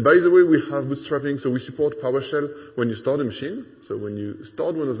 And by the way, we have bootstrapping, so we support PowerShell when you start a machine. So when you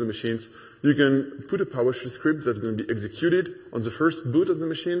start one of the machines, you can put a PowerShell script that's going to be executed on the first boot of the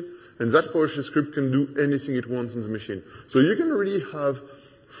machine, and that PowerShell script can do anything it wants on the machine. So you can really have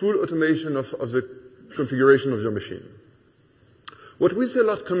full automation of the configuration of your machine. What we see a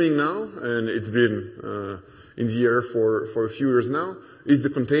lot coming now, and it's been in the air for a few years now, is the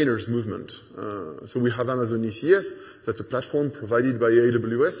containers movement. So we have Amazon ECS, that's a platform provided by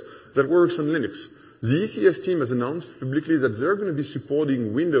AWS that works on Linux. The ECS team has announced publicly that they're going to be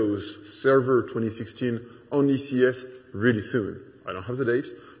supporting Windows Server 2016 on ECS really soon. I don't have the date,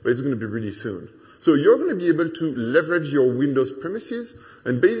 but it's going to be really soon. So you're going to be able to leverage your Windows premises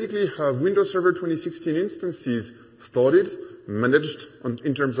and basically have Windows Server 2016 instances started, managed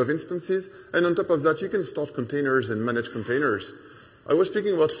in terms of instances, and on top of that, you can start containers and manage containers. I was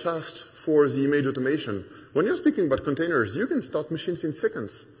speaking about fast for the image automation. When you're speaking about containers, you can start machines in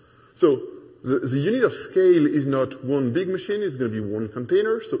seconds. So the unit of scale is not one big machine, it's going to be one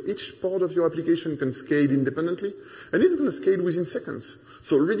container, so each part of your application can scale independently, and it's going to scale within seconds.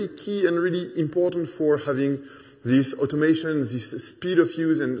 So really key and really important for having this automation, this speed of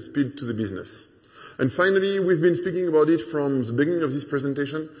use and speed to the business. And finally, we've been speaking about it from the beginning of this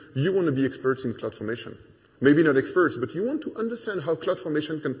presentation. You want to be experts in CloudFormation. Maybe not experts, but you want to understand how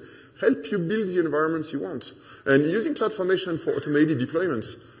CloudFormation can help you build the environments you want. And using CloudFormation for automated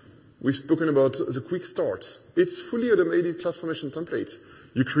deployments, we've spoken about the quick start. It's fully automated CloudFormation templates.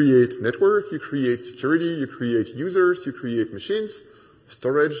 You create network, you create security, you create users, you create machines,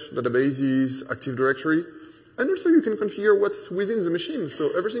 storage, databases, Active Directory, and also you can configure what's within the machine.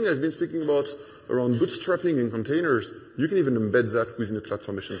 So everything I've been speaking about around bootstrapping and containers, you can even embed that within a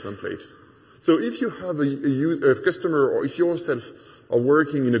CloudFormation template. So if you have a customer or if yourself are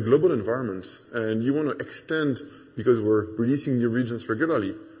working in a global environment and you want to extend, because we're releasing new regions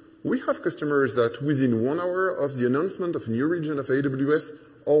regularly, we have customers that within 1 hour of the announcement of a new region of AWS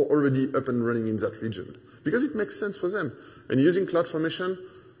are already up and running in that region because it makes sense for them. And using CloudFormation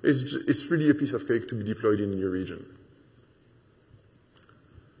is really a piece of cake to be deployed in a new region.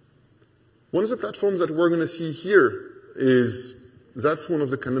 One of the platforms that we're going to see here is that's one of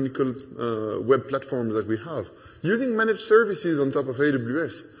the canonical web platforms that we have, using managed services on top of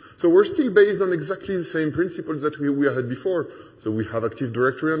AWS. So we're still based on exactly the same principles that we had before. So we have Active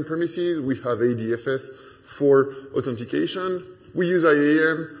Directory on premises, we have ADFS for authentication, we use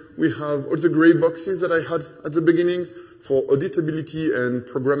IAM, we have all the gray boxes that I had at the beginning for auditability and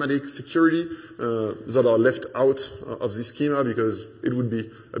programmatic security that are left out of this schema because it would be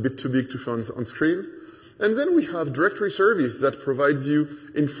a bit too big to show on screen. And then we have directory service that provides you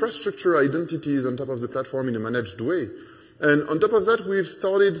infrastructure identities on top of the platform in a managed way. And on top of that, we've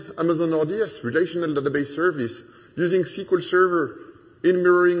started Amazon RDS, Relational Database Service, using SQL Server in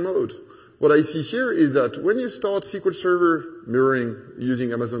mirroring mode. What I see here is that when you start SQL Server mirroring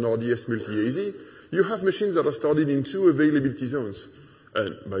using Amazon RDS Multi-AZ, you have machines that are started in 2 availability zones.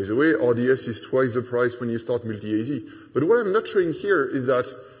 And by the way, RDS is twice the price when you start Multi-AZ. But what I'm not showing here is that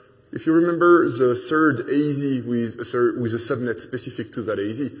if you remember the third AZ with a subnet specific to that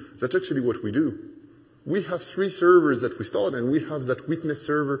AZ, that's actually what we do. We have 3 servers that we start, and we have that witness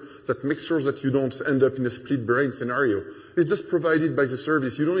server that makes sure that you don't end up in a split brain scenario. It's just provided by the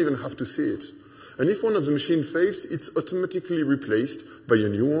service. You don't even have to see it. And if one of the machines fails, it's automatically replaced by a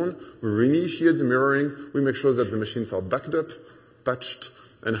new one. We reinitiate the mirroring. We make sure that the machines are backed up, patched,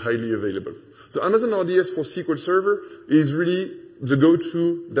 and highly available. So Amazon RDS for SQL Server is really the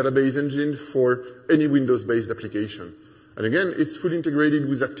go-to database engine for any Windows-based application. And again, it's fully integrated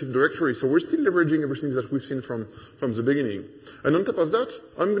with Active Directory, so we're still leveraging everything that we've seen from the beginning. And on top of that,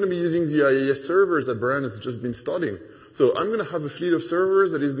 I'm going to be using the IaaS servers that Brian has just been studying. So I'm going to have a fleet of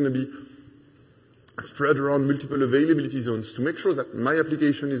servers that is going to be spread around multiple availability zones to make sure that my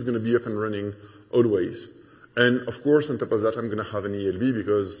application is going to be up and running always. And of course, on top of that, I'm going to have an ELB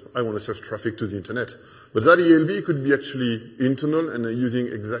because I want to serve traffic to the internet. But that ELB could be actually internal and using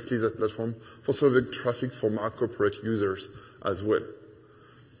exactly that platform for serving traffic for my corporate users as well.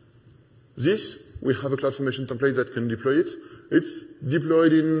 This, we have a CloudFormation template that can deploy it. It's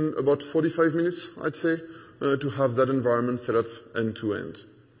deployed in about 45 minutes, I'd say, to have that environment set up end to end.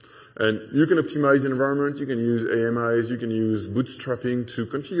 And you can optimize the environment, you can use AMIs, you can use bootstrapping to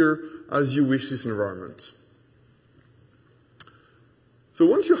configure as you wish this environment. So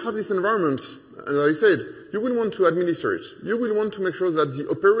once you have this environment, as I said, you will want to administer it. You will want to make sure that the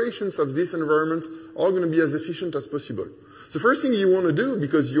operations of this environment are going to be as efficient as possible. The first thing you want to do,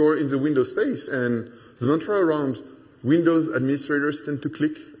 because you're in the Windows space, and the mantra around Windows administrators tend to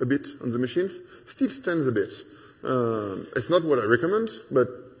click a bit on the machines, still stands a bit. It's not what I recommend, but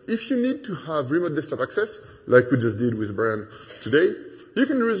if you need to have remote desktop access, like we just did with Brian today, you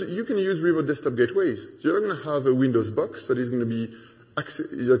can use remote desktop gateways. So you're going to have a Windows box that is going to be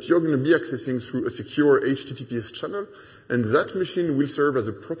that you're going to be accessing through a secure HTTPS channel, and that machine will serve as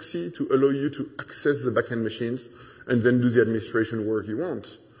a proxy to allow you to access the backend machines and then do the administration work you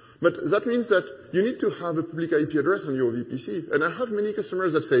want. But that means that you need to have a public IP address on your VPC. And I have many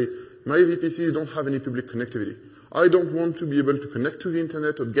customers that say, my VPCs don't have any public connectivity. I don't want to be able to connect to the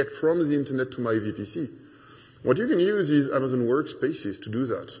internet or get from the internet to my VPC. What you can use is Amazon Workspaces to do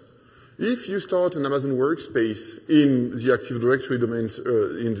that. If you start an Amazon Workspace in the Active Directory domains,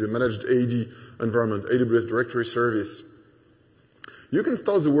 in the managed AD environment, AWS Directory Service, you can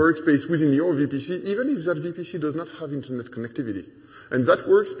start the workspace within your VPC, even if that VPC does not have internet connectivity. And that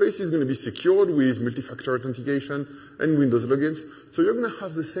workspace is going to be secured with multi-factor authentication and Windows logins. So you're going to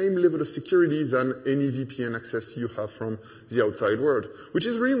have the same level of security than any VPN access you have from the outside world, which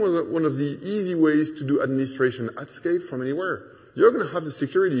is really one of the easy ways to do administration at scale from anywhere. You're going to have the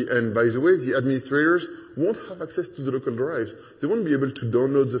security, and by the way, the administrators won't have access to the local drives. They won't be able to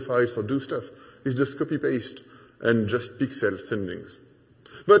download the files or do stuff. It's just copy-paste and just pixel sendings.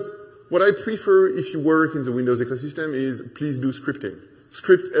 But what I prefer if you work in the Windows ecosystem is please do scripting.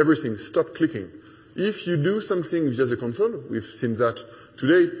 Script everything. Stop clicking. If you do something via the console, we've seen that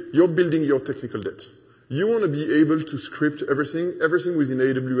today, you're building your technical debt. You want to be able to script everything. Everything within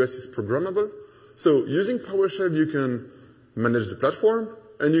AWS is programmable. So using PowerShell, you can manage the platform,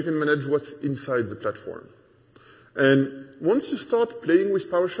 and you can manage what's inside the platform. And once you start playing with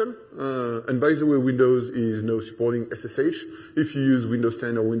PowerShell, and by the way, Windows is now supporting SSH if you use Windows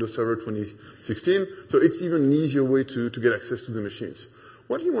 10 or Windows Server 2016, so it's even an easier way to get access to the machines.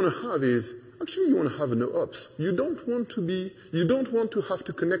 What you want to have is, actually you want to have a no-ops. You don't want to have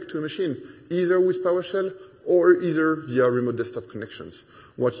to connect to a machine, either with PowerShell or either via remote desktop connections.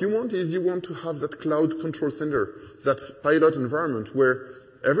 What you want is you want to have that cloud control center, that pilot environment where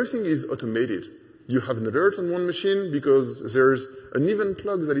everything is automated. You have an alert on one machine because there's an event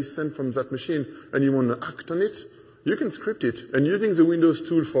log that is sent from that machine and you want to act on it. You can script it. And using the Windows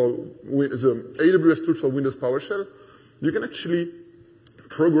tool the AWS tool for Windows PowerShell, you can actually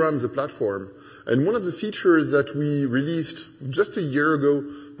program the platform. And one of the features that we released just a year ago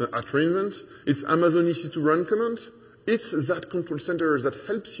at re:Invent, it's Amazon EC2 run command. It's that control center that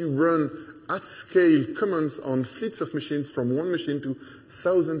helps you run at scale commands on fleets of machines from one machine to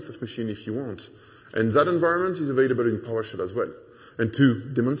thousands of machines if you want. And that environment is available in PowerShell as well. And to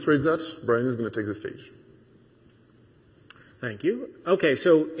demonstrate that, Brian is going to take the stage. Thank you. Okay,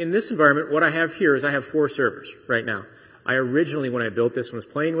 so in this environment, what I have here is I have 4 servers right now. I originally, when I built this and was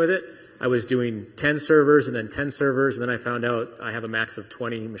playing with it, I was doing 10 servers and then 10 servers, and then I found out I have a max of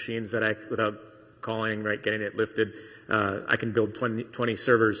 20 machines that without calling, right, getting it lifted, I can build 20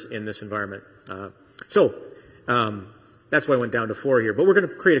 servers in this environment. That's why I went down to 4 here. But we're going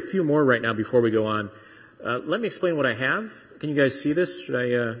to create a few more right now before we go on. Let me explain what I have. Can you guys see this? Should I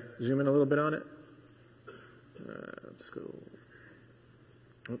zoom in a little bit on it? Let's go.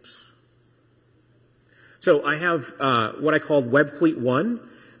 Oops. So I have what I called WebFleet 1.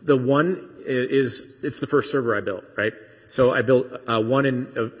 The 1 it's the first server I built, right? So I built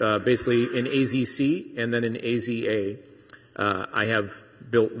one basically in AZC and then in AZA. I have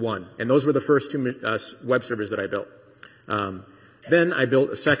built 1. And those were the first 2 web servers that I built. Then I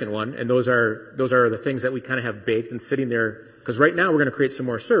built a second one, and those are the things that we kind of have baked and sitting there. Because right now we're going to create some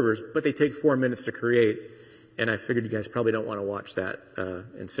more servers, but they take 4 minutes to create. And I figured you guys probably don't want to watch that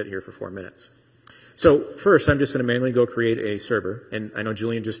and sit here for 4 minutes. So first, I'm just going to manually go create a server. And I know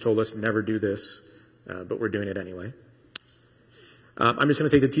Julian just told us never do this, but we're doing it anyway. I'm just going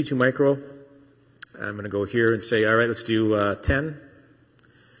to take the T2 Micro. I'm going to go here and say, all right, let's do 10.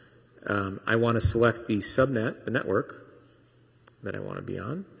 I want to select the subnet, the network that I want to be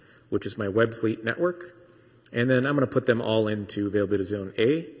on, which is my WebFleet network. And then I'm going to put them all into availability zone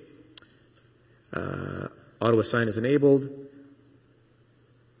A. Auto assign is enabled.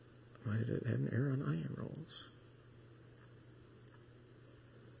 Why did it have an error on IAM roles?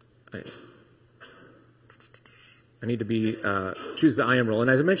 I need to choose the IAM role. And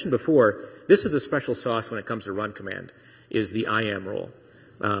as I mentioned before, this is the special sauce when it comes to run command, is the IAM role.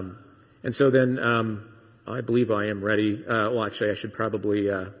 And so then I believe I am ready. Well, actually, I should probably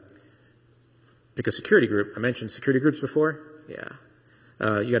pick a security group. I mentioned security groups before. Yeah.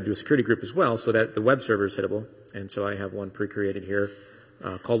 You got to do a security group as well so that the web server is hittable. And so I have one pre-created here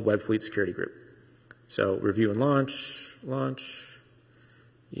called WebFleet Security Group. So review and launch.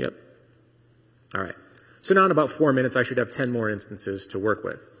 Yep. All right. So now in about 4 minutes, I should have 10 more instances to work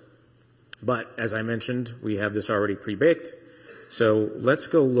with. But as I mentioned, we have this already pre-baked. So let's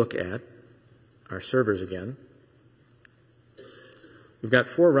go look at our servers again. We've got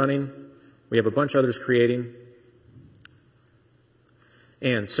 4 running. We have a bunch of others creating.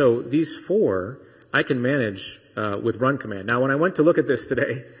 And so these 4, I can manage with run command. Now, when I went to look at this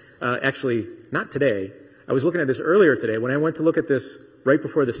today, actually, not today, I was looking at this earlier today. When I went to look at this right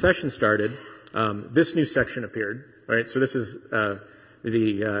before the session started, this new section appeared. All right, so this is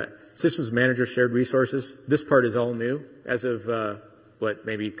the Systems Manager Shared Resources. This part is all new as of,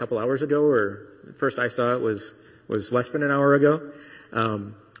 maybe a couple hours ago, or first I saw it was less than an hour ago.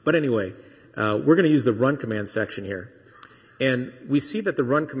 But anyway, we're going to use the run command section here. And we see that the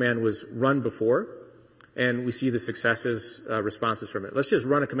run command was run before, and we see the successes, responses from it. Let's just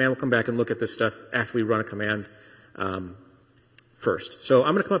run a command. We'll come back and look at this stuff after we run a command first. So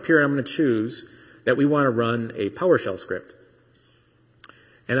I'm going to come up here and I'm going to choose that we want to run a PowerShell script.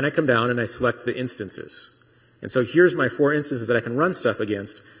 And then I come down and I select the instances. And so here's my 4 instances that I can run stuff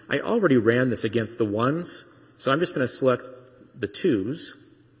against. I already ran this against the 1s, so I'm just going to select the 2s.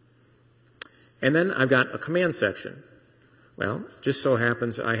 And then I've got a command section. Well, just so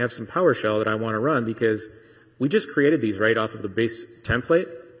happens I have some PowerShell that I want to run because we just created these right off of the base template.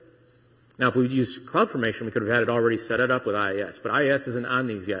 Now, if we used CloudFormation, we could have had it already set it up with IIS, but IIS isn't on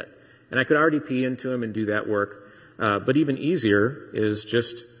these yet. And I could RDP into them and do that work. But even easier is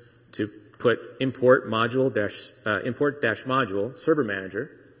just to put import module server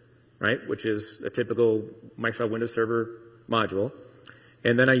manager, right, which is a typical Microsoft Windows Server module.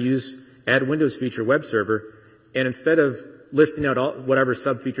 And then I use add Windows feature web server. And instead of listing out whatever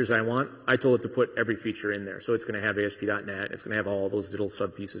sub-features I want, I told it to put every feature in there. So it's going to have ASP.NET. It's going to have all those little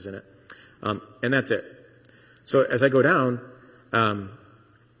sub-pieces in it. And that's it. So as I go down,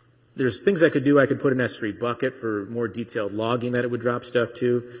 there's things I could do. I could put an S3 bucket for more detailed logging that it would drop stuff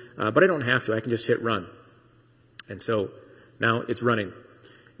to. But I don't have to. I can just hit run. And so now it's running.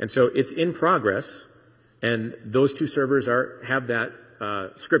 And so it's in progress. And those 2 servers have that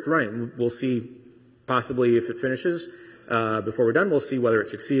script running. We'll see possibly if it finishes. Before we're done, we'll see whether it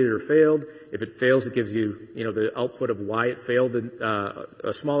succeeded or failed. If it fails, it gives you, the output of why it failed in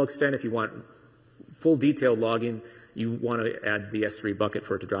a small extent. If you want full detailed logging, you want to add the S3 bucket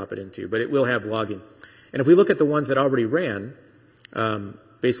for it to drop it into. But it will have logging. And if we look at the ones that already ran,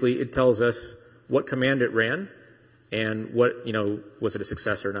 basically it tells us what command it ran and what, was it a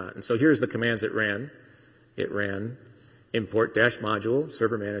success or not. And so here's the commands it ran. It ran import -module,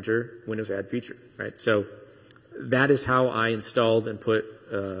 server manager, Windows add feature, right? So that is how I installed and put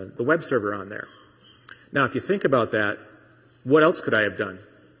the web server on there. Now, if you think about that, what else could I have done?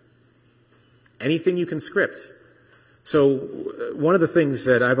 Anything you can script. So one of the things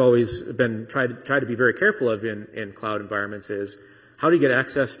that I've always been tried to be very careful of in cloud environments is how do you get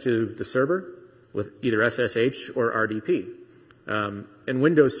access to the server with either SSH or RDP? In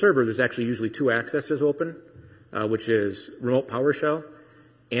Windows Server, there's actually usually 2 accesses open, which is remote PowerShell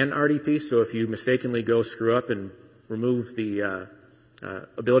and RDP. So if you mistakenly go screw up and remove the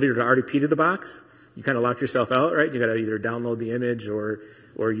ability to RDP to the box, you kind of lock yourself out, right? You got to either download the image or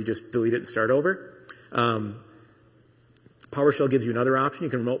you just delete it and start over. PowerShell gives you another option. You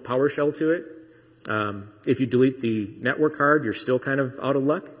can remote PowerShell to it. If you delete the network card, you're still kind of out of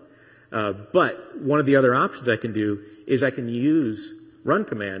luck. But one of the other options I can do is I can use run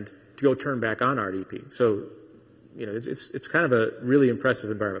command to go turn back on RDP. So, it's kind of a really impressive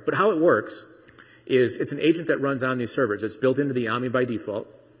environment. But how it works is it's an agent that runs on these servers. It's built into the AMI by default.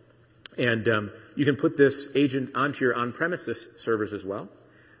 And you can put this agent onto your on-premises servers as well.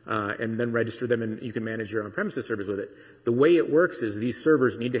 And then register them, and you can manage your on-premises servers with it. The way it works is these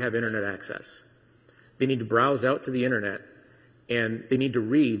servers need to have internet access. They need to browse out to the internet, and they need to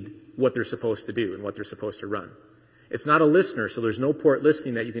read what they're supposed to do and what they're supposed to run. It's not a listener, so there's no port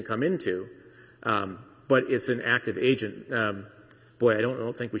listening that you can come into, but it's an active agent. I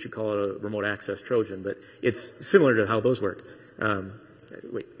don't think we should call it a remote access Trojan, but it's similar to how those work.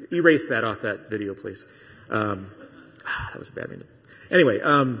 Wait, erase that off that video, please. That was a bad minute. Anyway,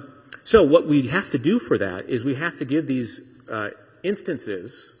 so what we have to do for that is we have to give these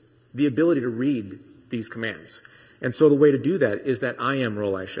instances the ability to read these commands. And so the way to do that is that IAM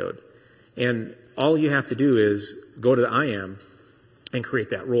role I showed. And all you have to do is go to the IAM and create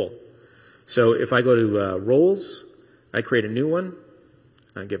that role. So if I go to roles, I create a new one.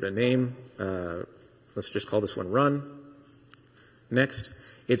 I give it a name. Let's just call this one run. Next.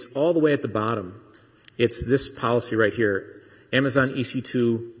 It's all the way at the bottom. It's this policy right here. Amazon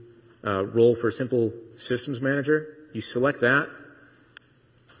EC2 role for simple systems manager. You select that,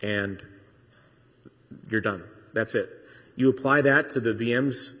 and you're done. That's it. You apply that to the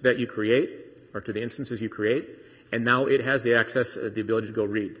VMs that you create, or to the instances you create, and now it has the access, the ability to go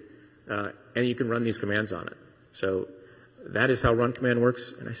read. And you can run these commands on it. So that is how run command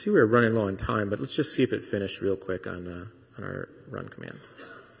works. And I see we're running low on time, but let's just see if it finished real quick on our run command.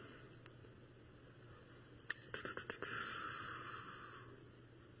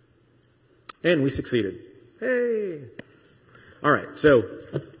 And we succeeded. Hey! All right, so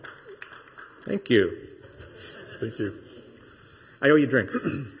thank you. Thank you. I owe you drinks.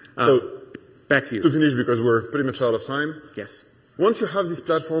 So back to you. To finish, because we're pretty much out of time. Yes. Once you have these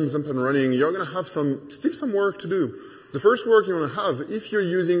platforms up and running, you're going to have still some work to do. The first work you want to have, if you're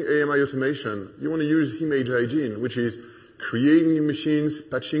using AMI automation, you want to use image hygiene, which is creating new machines,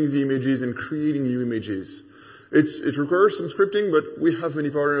 patching the images, and creating new images. It requires some scripting, but we have many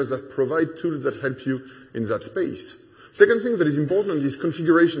partners that provide tools that help you in that space. Second thing that is important is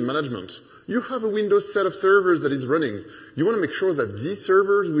configuration management. You have a Windows set of servers that is running. You want to make sure that these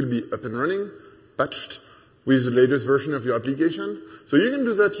servers will be up and running, patched with the latest version of your application. So you can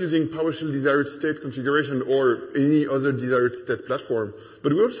do that using PowerShell desired state configuration or any other desired state platform.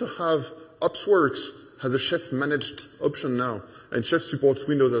 But we also have OpsWorks has a Chef managed option now, and Chef supports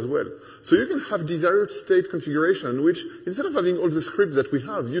Windows as well. So you can have desired state configuration, which instead of having all the scripts that we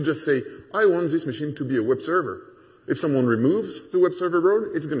have, you just say, I want this machine to be a web server. If someone removes the web server role,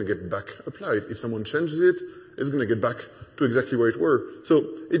 it's going to get back applied. If someone changes it, it's going to get back to exactly where it were. So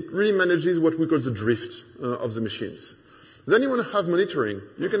it really manages what we call the drift of the machines. Then you want to have monitoring.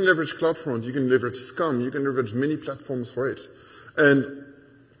 You can leverage CloudFront, you can leverage SCOM, you can leverage many platforms for it. And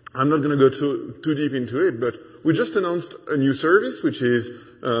I'm not going to go too deep into it, but we just announced a new service, which is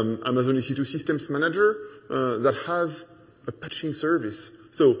Amazon EC2 Systems Manager, that has a patching service.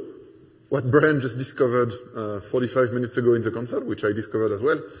 So what Brian just discovered 45 minutes ago in the console, which I discovered as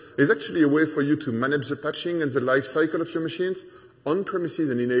well, is actually a way for you to manage the patching and the life cycle of your machines on premises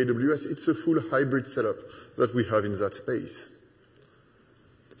and in AWS. It's a full hybrid setup that we have in that space.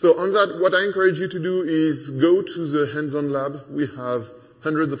 So on that, what I encourage you to do is go to the hands-on lab. We have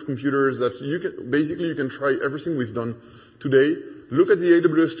hundreds of computers that you can try everything we've done today. Look at the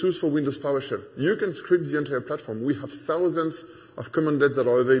AWS tools for Windows PowerShell. You can script the entire platform. We have thousands of commandlets that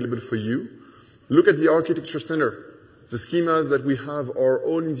are available for you. Look at the Architecture Center. The schemas that we have are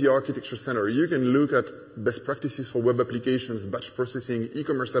all in the Architecture Center. You can look at best practices for web applications, batch processing,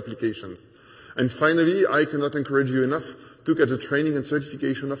 e-commerce applications. And finally, I cannot encourage you enough to look at the training and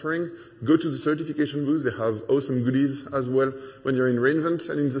certification offering. Go to the certification booth. They have awesome goodies as well when you're in reInvent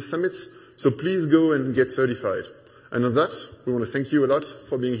and in the summits. So please go and get certified. And on that, we want to thank you a lot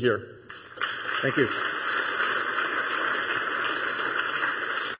for being here. Thank you.